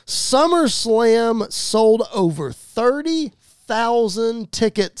 SummerSlam sold over 30,000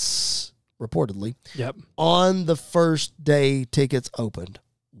 tickets, reportedly, Yep. on the first day tickets opened.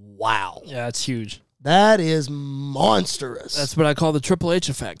 Wow. Yeah, it's huge. That is monstrous. That's what I call the Triple H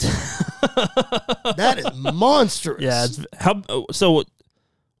effect. That is monstrous. Yeah. So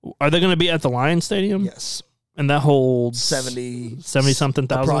are they going to be at the Lions Stadium? Yes. And that holds 70-something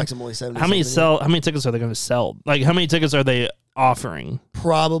thousand? Approximately 70. How many tickets are they going to sell? Like, how many tickets are they offering?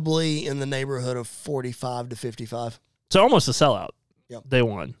 Probably in the neighborhood of 45 to 55. So almost a sellout. Yep. Day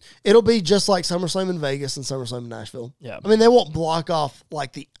one. It'll be just like SummerSlam in Vegas and SummerSlam in Nashville. Yeah. I mean, they won't block off I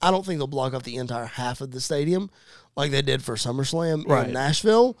don't think they'll block off the entire half of the stadium like they did for SummerSlam in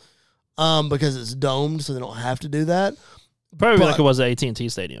Nashville, because it's domed, so they don't have to do that. Probably like it was at AT&T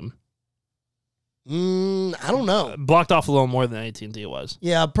Stadium. I don't know. Blocked off a little more than AT&T it was.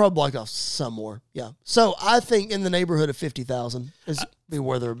 Yeah, probably blocked off some more. Yeah. So I think in the neighborhood of 50,000 is be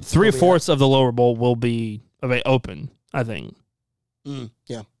where they're 3/4 of the lower bowl will be open, I think.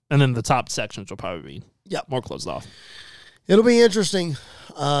 Yeah. And then the top sections will probably be more closed off. It'll be interesting.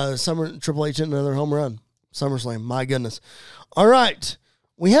 Triple H hitting another home run. SummerSlam, my goodness. All right.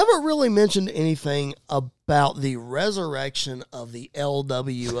 We haven't really mentioned anything about the resurrection of the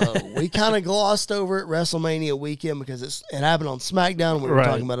LWO. We kind of glossed over it WrestleMania weekend because it happened on SmackDown. And we were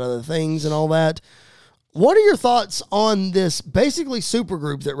talking about other things and all that. What are your thoughts on this basically super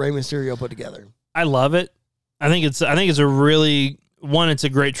group that Rey Mysterio put together? I love it. I think it's a really it's a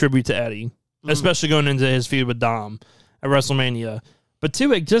great tribute to Eddie, especially going into his feud with Dom at WrestleMania. But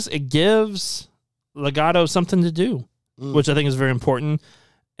two, it gives Legado something to do, which I think is very important.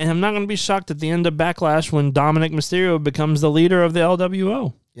 And I'm not going to be shocked at the end of Backlash when Dominic Mysterio becomes the leader of the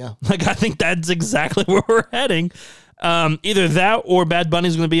LWO. Yeah. I think that's exactly where we're heading. Either that or Bad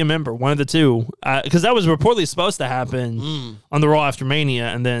Bunny's going to be a member, one of the two. Because that was reportedly supposed to happen on the Raw after Mania,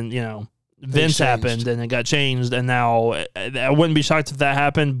 and then, Vince happened and it got changed, and now I wouldn't be shocked if that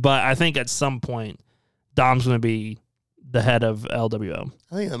happened, but I think at some point Dom's going to be the head of LWO.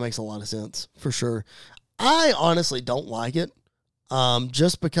 I think that makes a lot of sense, for sure. I honestly don't like it,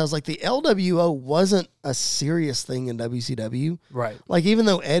 just because the LWO wasn't a serious thing in WCW. Right. Even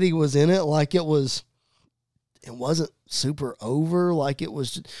though Eddie was in it, it wasn't super over. It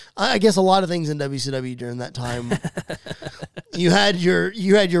was, I guess a lot of things in WCW during that time, you had your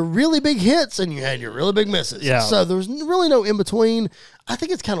really big hits and you had your really big misses. Yeah. So there was really no in between. I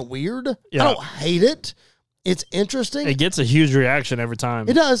think it's kind of weird. Yeah. I don't hate it. It's interesting. It gets a huge reaction every time.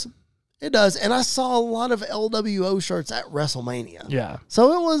 It does. It does. And I saw a lot of LWO shirts at WrestleMania. Yeah.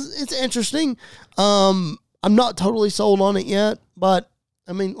 So it's interesting. I'm not totally sold on it yet, but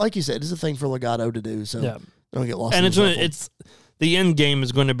I mean, like you said, it's a thing for Legado to do. So don't get lost. And in it's the end game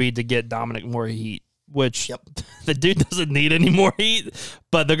is going to be to get Dominic more heat, which the dude doesn't need any more heat,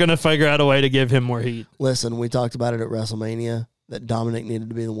 but they're going to figure out a way to give him more heat. Listen, we talked about it at WrestleMania that Dominic needed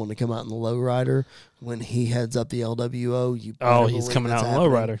to be the one to come out in the lowrider when he heads up the LWO. He's coming out in the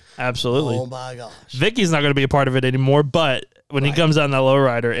lowrider. Absolutely. Oh my gosh. Vicky's not going to be a part of it anymore, but when he comes out in that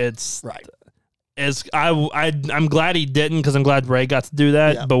lowrider, it's I'm glad he didn't because I'm glad Ray got to do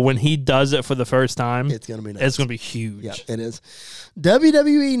that. Yeah. But when he does it for the first time, It's gonna be nice. it's gonna be huge. Yeah, it is.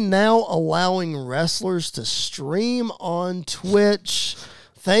 WWE now allowing wrestlers to stream on Twitch.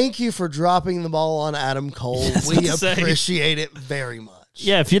 Thank you for dropping the ball on Adam Cole. We appreciate it very much.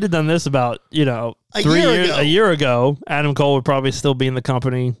 Yeah, if you'd have done this about, A year ago, Adam Cole would probably still be in the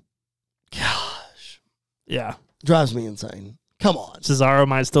company. Gosh. Yeah. Drives me insane. Come on. Cesaro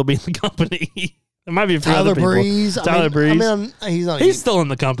might still be in the company. There might be a few Tyler other people. Breeze. Tyler Breeze. He's still in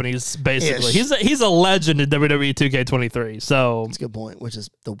the company, basically. Ish. He's a legend in WWE 2K23. So That's a good point, which is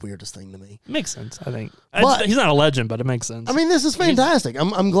the weirdest thing to me. makes sense, I think. But- He's not a legend, but it makes sense. I mean, this is fantastic.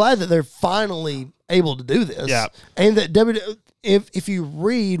 I'm glad that they're finally able to do this. Yeah. And that if you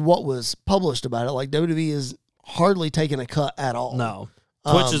read what was published about it, like WWE is hardly taking a cut at all. No.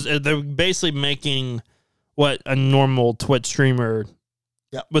 Twitch they're basically making what a normal Twitch streamer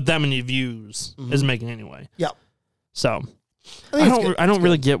with that many views is making anyway. Yep. So I don't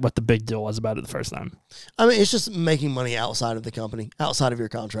really get what the big deal was about it the first time. I mean, it's just making money outside of the company, outside of your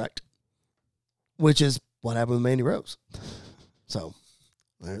contract, which is what happened with Mandy Rose. So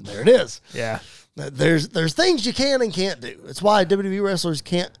there it is. Yeah. There's things you can and can't do. It's why WWE wrestlers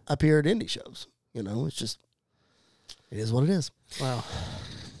can't appear at indie shows. It's just, it is what it is. Wow.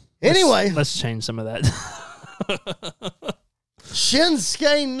 Anyway. Let's change some of that.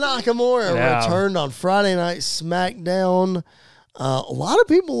 Shinsuke Nakamura returned on Friday Night SmackDown. A lot of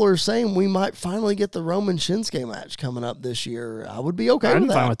people are saying we might finally get the Roman Shinsuke match coming up this year. I would be okay with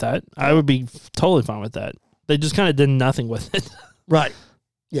that. I'm fine with that. I would be totally fine with that. They just kind of did nothing with it. Right.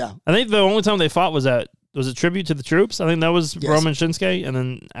 Yeah. I think the only time they fought was a tribute to the troops. I think that was Yes. Roman Shinsuke, and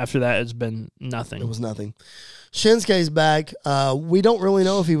then after that, it's been nothing. It was nothing. Shinsuke's back. We don't really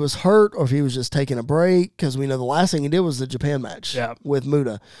know if he was hurt or if he was just taking a break because we know the last thing he did was the Japan match with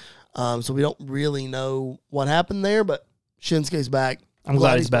Muta. So we don't really know what happened there, but Shinsuke's back. I'm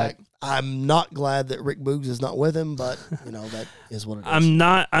glad he's back. I'm not glad that Rick Boogs is not with him, but that is what it is.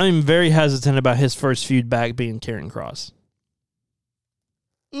 I'm very hesitant about his first feud back being Karrion Kross.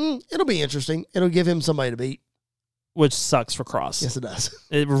 It'll be interesting. It'll give him somebody to beat. Which sucks for Kross. Yes, it does.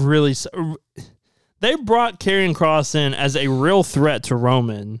 It really. They brought Karrion Kross in as a real threat to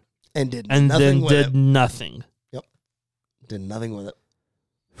Roman, and did nothing. Yep, did nothing with it.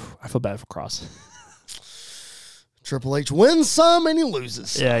 I feel bad for Kross. Triple H wins some and he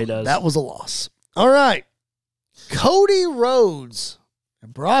loses some. Yeah, he does. That was a loss. All right, Cody Rhodes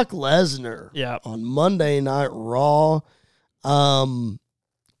and Brock Lesnar. Yeah, on Monday Night Raw.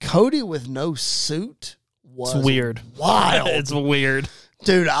 Cody with no suit was weird. Wild. It's weird.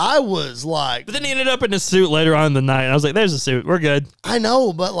 Dude, I was like... But then he ended up in a suit later on in the night, and I was like, there's a suit. We're good. I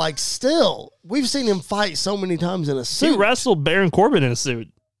know, but still, we've seen him fight so many times in a suit. He wrestled Baron Corbin in a suit.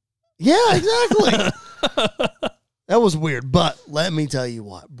 Yeah, exactly. That was weird, but let me tell you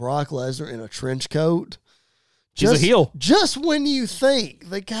what. Brock Lesnar in a trench coat. He's a heel. Just when you think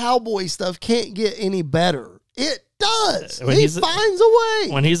the cowboy stuff can't get any better, it does. He finds a way.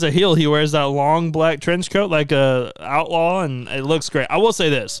 When he's a heel, he wears that long black trench coat like a outlaw, and it looks great. I will say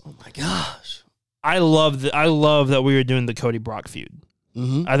this. Oh my gosh. I love that we were doing the Cody Brock feud.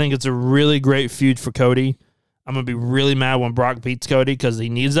 Mm-hmm. I think it's a really great feud for Cody. I'm going to be really mad when Brock beats Cody because he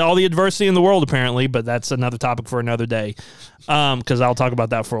needs all the adversity in the world, apparently, but that's another topic for another day because I'll talk about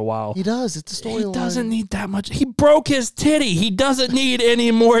that for a while. He does. It's a storyline. He doesn't need that much. He broke his titty. He doesn't need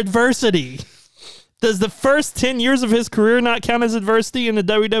any more adversity. Does the first 10 years of his career not count as adversity in the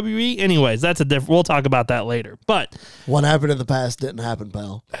WWE? Anyways, that's a different. We'll talk about that later. But what happened in the past didn't happen,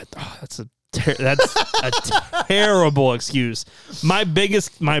 pal. That's a terrible excuse. My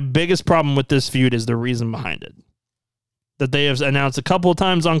biggest problem with this feud is the reason behind it. That they have announced a couple of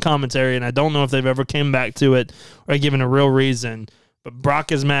times on commentary, and I don't know if they've ever came back to it or given a real reason. But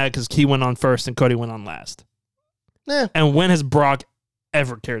Brock is mad because he went on first and Cody went on last. Yeah. And when has Brock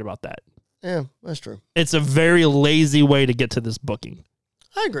ever cared about that? Yeah, that's true. It's a very lazy way to get to this booking.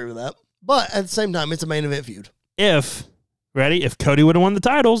 I agree with that. But at the same time, it's a main event feud. If Cody would have won the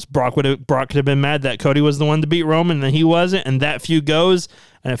titles, Brock could have been mad that Cody was the one to beat Roman and then he wasn't, and that feud goes,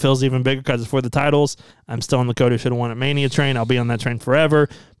 and it feels even bigger because it's for the titles. I'm still on the Cody should have won at Mania train. I'll be on that train forever.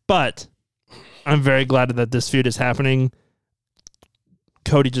 But I'm very glad that this feud is happening.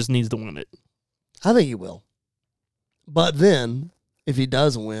 Cody just needs to win it. I think he will. But then, if he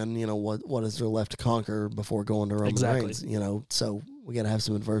does win, what is there left to conquer before going to Roman Reigns? So we got to have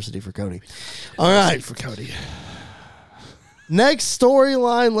some adversity for Cody. All right. For Cody. Next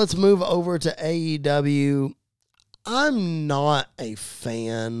storyline, let's move over to AEW. I'm not a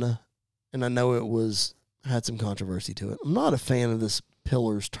fan, and I know it had some controversy to it. I'm not a fan of this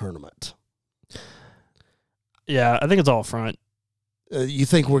Pillars tournament. Yeah, I think it's all front. You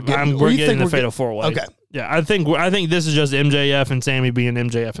think we're getting? We're getting the Fatal 4-Way. Okay. Yeah, I think this is just MJF and Sammy being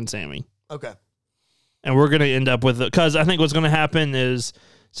MJF and Sammy. Okay. And we're going to end up with it. Because I think what's going to happen is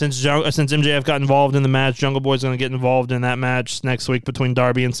since MJF got involved in the match, Jungle Boy's going to get involved in that match next week between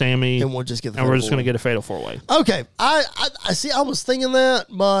Darby and Sammy. And we'll just get we're just going to get a Fatal 4-Way. Okay. I see. I was thinking that,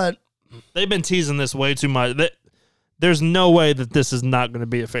 but they've been teasing this way too much. There's no way that this is not going to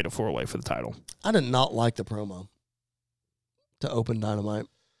be a Fatal 4-Way for the title. I did not like the promo to open Dynamite.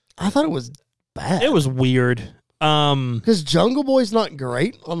 I thought it was bad. It was weird. Because Jungle Boy's not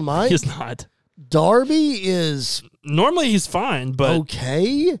great on the mic. He's not. Darby is normally he's fine, but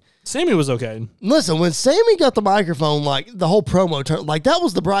okay. Sammy was okay. Listen, when Sammy got the microphone, like the whole promo turned, like that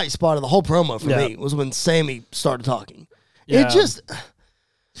was the bright spot of the whole promo for me. Was when Sammy started talking. Yeah. It just.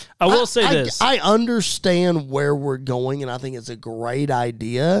 I will say this. I understand where we're going, and I think it's a great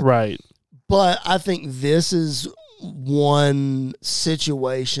idea. Right. But I think this is one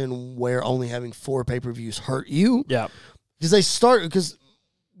situation where only having 4 pay-per-views hurt you. Yeah. Because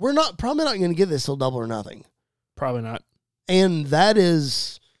we're probably not going to get this till Double or Nothing. Probably not. And that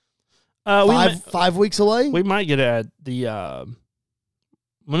is 5 weeks away. We might get it at the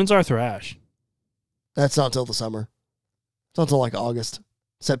when's Arthur Ashe? That's not till the summer. It's not till like August,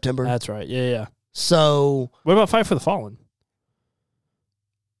 September. That's right. Yeah. So what about Fight for the Fallen?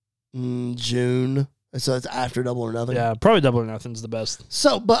 June. So it's after Double or Nothing. Yeah, probably Double or Nothing's the best.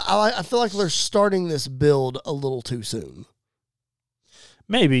 So, but I feel like they're starting this build a little too soon.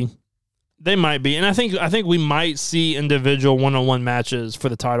 Maybe they might be, and I think we might see individual one-on-one matches for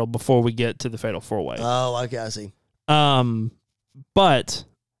the title before we get to the Fatal 4-Way. Oh, okay, I see. But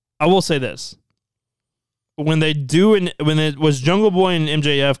I will say this: when it was Jungle Boy and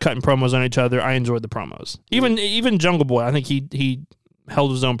MJF cutting promos on each other, I enjoyed the promos. Even Jungle Boy, I think he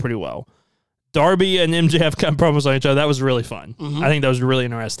held his own pretty well. Darby and MJF cutting promos on each other, that was really fun. Mm-hmm. I think that was really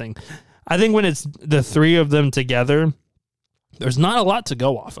interesting. I think when it's the 3 of them together, there's not a lot to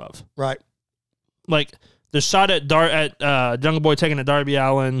go off of. Right. Like the shot at Jungle Boy taking a Darby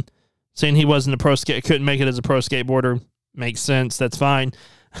Allin, saying he wasn't a couldn't make it as a pro skateboarder, makes sense. That's fine.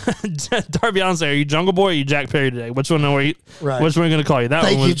 Darby Allin saying, "Are you Jungle Boy or are you Jack Perry today? Which one are we? Right. Which one are we going to call you?"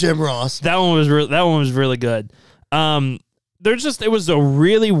 Thank you, Jim Ross. That one was really good. It was a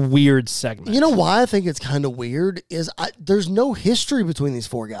really weird segment. You know why I think it's kind of weird is there's no history between these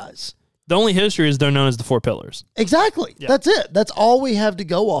 4 guys. The only history is they're known as the 4 Pillars. Exactly. Yeah. That's it. That's all we have to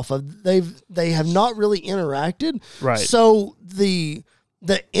go off of. They have not really interacted. Right. So the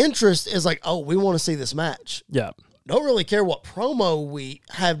interest is like, oh, we want to see this match. Yeah. Don't really care what promo we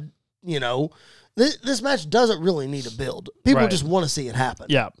have, This match doesn't really need a build. People just want to see it happen.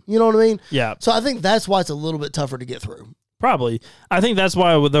 Yeah. You know what I mean? Yeah. So I think that's why it's a little bit tougher to get through. Probably. I think that's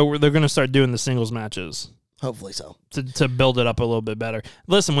why they're going to start doing the singles matches. Hopefully so. To build it up a little bit better.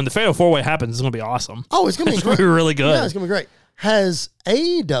 Listen, when the Fatal 4-Way happens, it's going to be awesome. Oh, it's going to be great. Really good. Yeah, it's going to be great. Has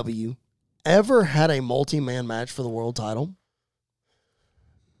AEW ever had a multi-man match for the world title?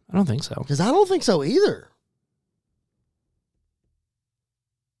 I don't think so. Because I don't think so either.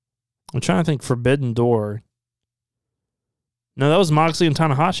 I'm trying to think. Forbidden Door. No, that was Moxley and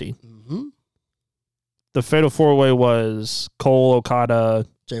Tanahashi. Mm-hmm. The Fatal 4-Way was Cole, Okada,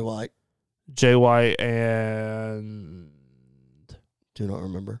 Jay White, and do not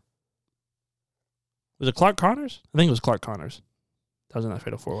remember. Was it Clark Connors? I think it was Clark Connors. That was in that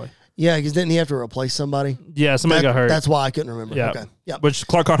Fatal 4-Way. Yeah, because didn't he have to replace somebody? Yeah, somebody got hurt. That's why I couldn't remember. Yeah. Okay. Yeah. Which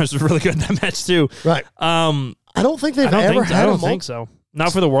Clark Connors was really good in that match too. Right. I don't think they've ever had. I don't think so.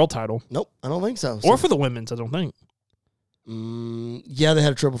 Not for the world title. Nope, I don't think so. Or for the women's, I don't think. Yeah, they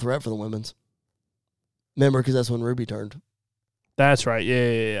had a triple threat for the women's. Remember, because that's when Ruby turned. That's right.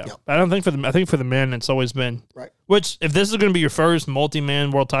 Yeah. Yep. I think for the men, it's always been right. Which, if this is going to be your first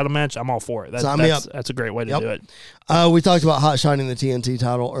multi-man world title match, I'm all for it. That's a great way to do it. We talked about hot shining the TNT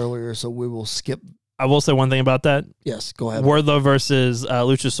title earlier, so we will skip. I will say one thing about that. Yes, go ahead. Wardlow versus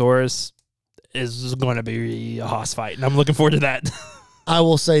Luchasaurus is going to be a hoss fight, and I'm looking forward to that. I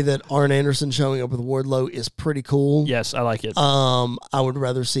will say that Arn Anderson showing up with Wardlow is pretty cool. Yes, I like it. I would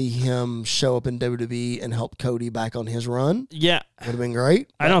rather see him show up in WWE and help Cody back on his run. Yeah. Would have been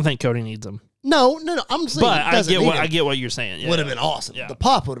great. I don't think Cody needs him. No. I'm saying but I get what you're saying. Yeah. Would have been awesome. Yeah. The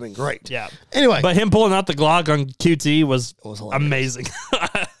pop would have been great. Yeah. Anyway. But him pulling out the Glock on QT was amazing.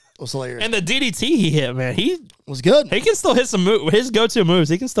 It was hilarious. And the DDT he hit, man, he was good. He can still hit some his go-to moves.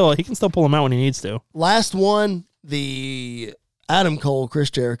 He can still pull them out when he needs to. Last one, the Adam Cole,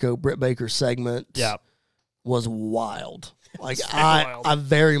 Chris Jericho, Britt Baker segment was wild. Like I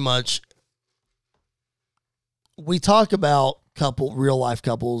very much. We talk about real life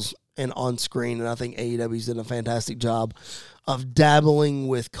couples and on screen, and I think AEW's done a fantastic job of dabbling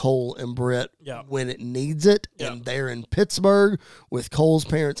with Cole and Britt when it needs it. And they're in Pittsburgh with Cole's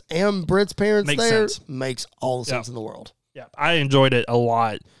parents and Britt's parents. Makes there sense. Makes all the sense in the world. Yeah, I enjoyed it a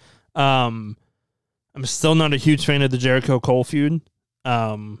lot. I'm still not a huge fan of the Jericho Cole feud.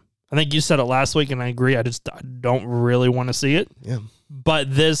 I think you said it last week, and I agree. I don't really want to see it. Yeah.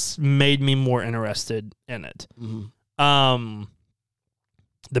 But this made me more interested in it. Mm-hmm.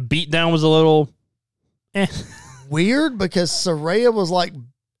 The beatdown was a little weird because Saraya was like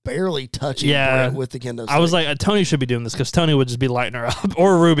barely touching Britt with the kendo stick. I was like, Tony should be doing this because Tony would just be lighting her up,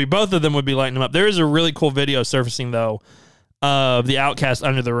 or Ruby. Both of them would be lighting them up. There is a really cool video surfacing, though, of the Outcast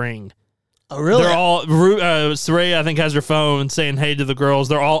under the ring. Oh, really? They're all, Saraya, I think, has her phone saying hey to the girls.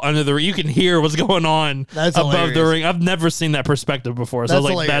 They're all under the ring. You can hear what's going on above hilarious. the ring. I've never seen that perspective before. So I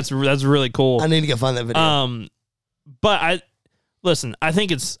was like, that's really cool. I need to go find that video. But I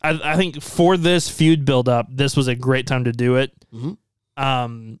think for this feud build up, this was a great time to do it.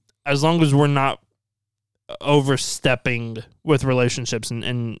 Mm-hmm. As long as we're not overstepping with relationships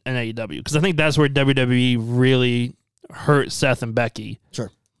in AEW, because I think that's where WWE really hurt Seth and Becky.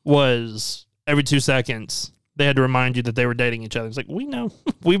 Sure. Was every 2 seconds they had to remind you that they were dating each other. It's like, we know.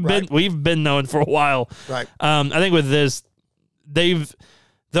 we've been knowing for a while. Right. I think with this, the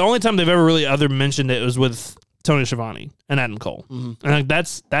only time they've ever really mentioned it was with Tony Schiavone and Adam Cole. Mm-hmm. And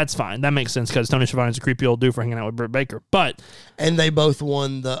that's fine. That makes sense because Tony Schiavone's a creepy old dude for hanging out with Britt Baker. And they both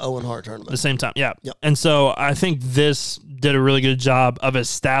won the Owen Hart tournament at the same time. Yeah. Yep. And so I think this did a really good job of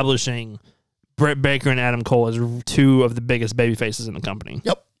establishing Britt Baker and Adam Cole as two of the biggest baby faces in the company.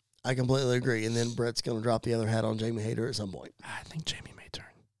 Yep. I completely agree. And then Brett's going to drop the other hat on Jamie Hayter at some point. I think Jamie may turn.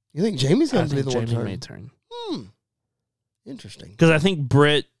 You think Jamie's going to be the one to Jamie turn? may turn. Interesting. Because I think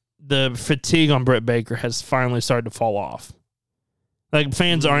the fatigue on Britt Baker has finally started to fall off. Like,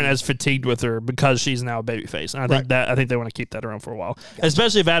 fans aren't as fatigued with her because she's now a babyface. And I think they want to keep that around for a while. Gotcha.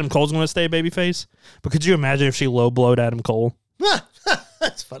 Especially if Adam Cole's going to stay a babyface. But could you imagine if she low-blowed Adam Cole?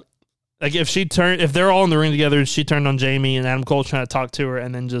 That's funny. Like, if they're all in the ring together and she turned on Jamie and Adam Cole trying to talk to her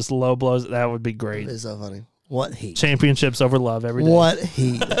and then just low blows, that would be great. That is so funny. What heat. Championships over love every day. What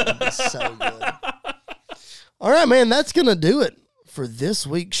heat. That would be so good. All right, man, that's going to do it for this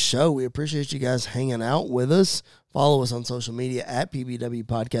week's show. We appreciate you guys hanging out with us. Follow us on social media at PBW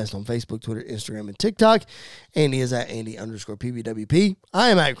Podcast on Facebook, Twitter, Instagram, and TikTok. Andy is at Andy_PBWP. I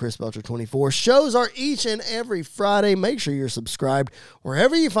am at Chris Belcher 24. Shows are each and every Friday. Make sure you're subscribed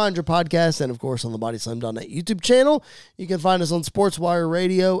wherever you find your podcast, and of course on the BodySlam.net YouTube channel. You can find us on SportsWire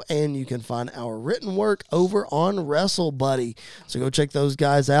Radio, and you can find our written work over on WrestleBuddy. So go check those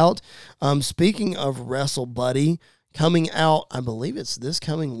guys out. Speaking of WrestleBuddy, coming out, I believe it's this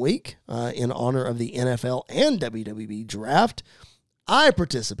coming week, in honor of the NFL and WWE draft. I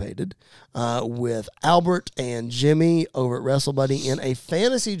participated with Albert and Jimmy over at WrestleBuddy in a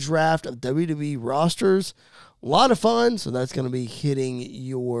fantasy draft of WWE rosters. A lot of fun, so that's going to be hitting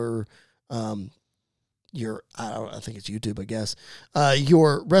your I think it's YouTube, I guess,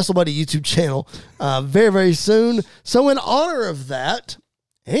 your WrestleBuddy YouTube channel very, very soon. So in honor of that,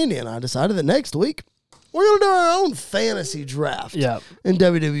 Andy and I decided that next week, we're going to do our own fantasy draft in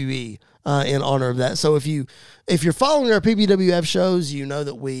WWE in honor of that. So if you're following our PBWF shows, you know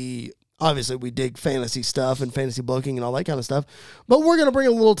that we dig fantasy stuff and fantasy booking and all that kind of stuff. But we're going to bring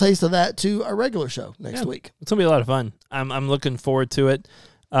a little taste of that to our regular show next week. It's going to be a lot of fun. I'm looking forward to it.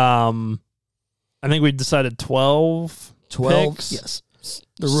 I think we decided 12 picks. Yes.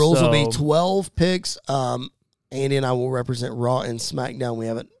 The rules will be 12 picks. Andy and I will represent Raw and SmackDown. We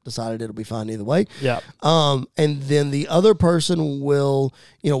haven't decided. It'll be fine either way. Yeah. And then the other person will,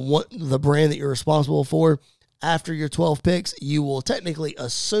 what the brand that you're responsible for. After your 12 picks, you will technically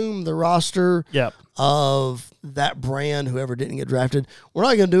assume the roster of that brand, whoever didn't get drafted. We're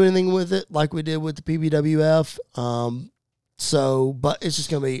not going to do anything with it like we did with the PBWF. But it's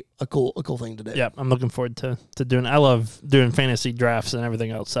just going to be a cool thing to do. Yeah, I'm looking forward to doing it. I love doing fantasy drafts and everything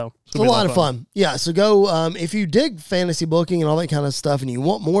else. So it's a lot of fun. Yeah, so go, if you dig fantasy booking and all that kind of stuff and you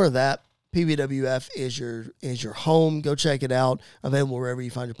want more of that, PBWF is your home. Go check it out. Available wherever you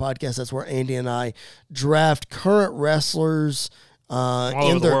find your podcast. That's where Andy and I draft current wrestlers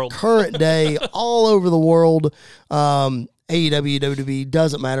in their current day all over the world. AEW, WWE,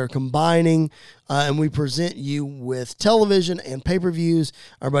 doesn't matter, combining, and we present you with television and pay-per-views.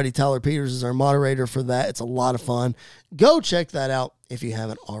 Our buddy Tyler Peters is our moderator for that. It's a lot of fun. Go check that out if you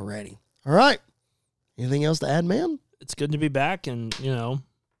haven't already. All right. Anything else to add, man? It's good to be back and,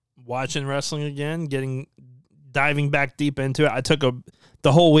 watching wrestling again, diving back deep into it.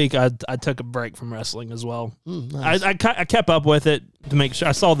 The whole week I took a break from wrestling as well. Nice. I kept up with it to make sure.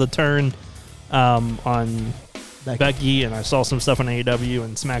 I saw the turn on Becky, and I saw some stuff on AEW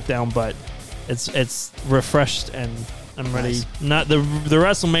and SmackDown, but it's refreshed, and I'm ready. Nice. Not the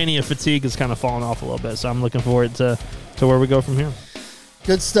WrestleMania fatigue is kind of falling off a little bit, so I'm looking forward to where we go from here.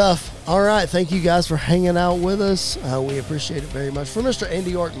 Good stuff. All right. Thank you guys for hanging out with us. We appreciate it very much. For Mr.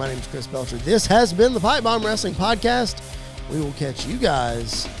 Andy York, my name is Chris Belcher. This has been the Pipe Bomb Wrestling Podcast. We will catch you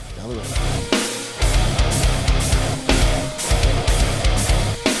guys down the road.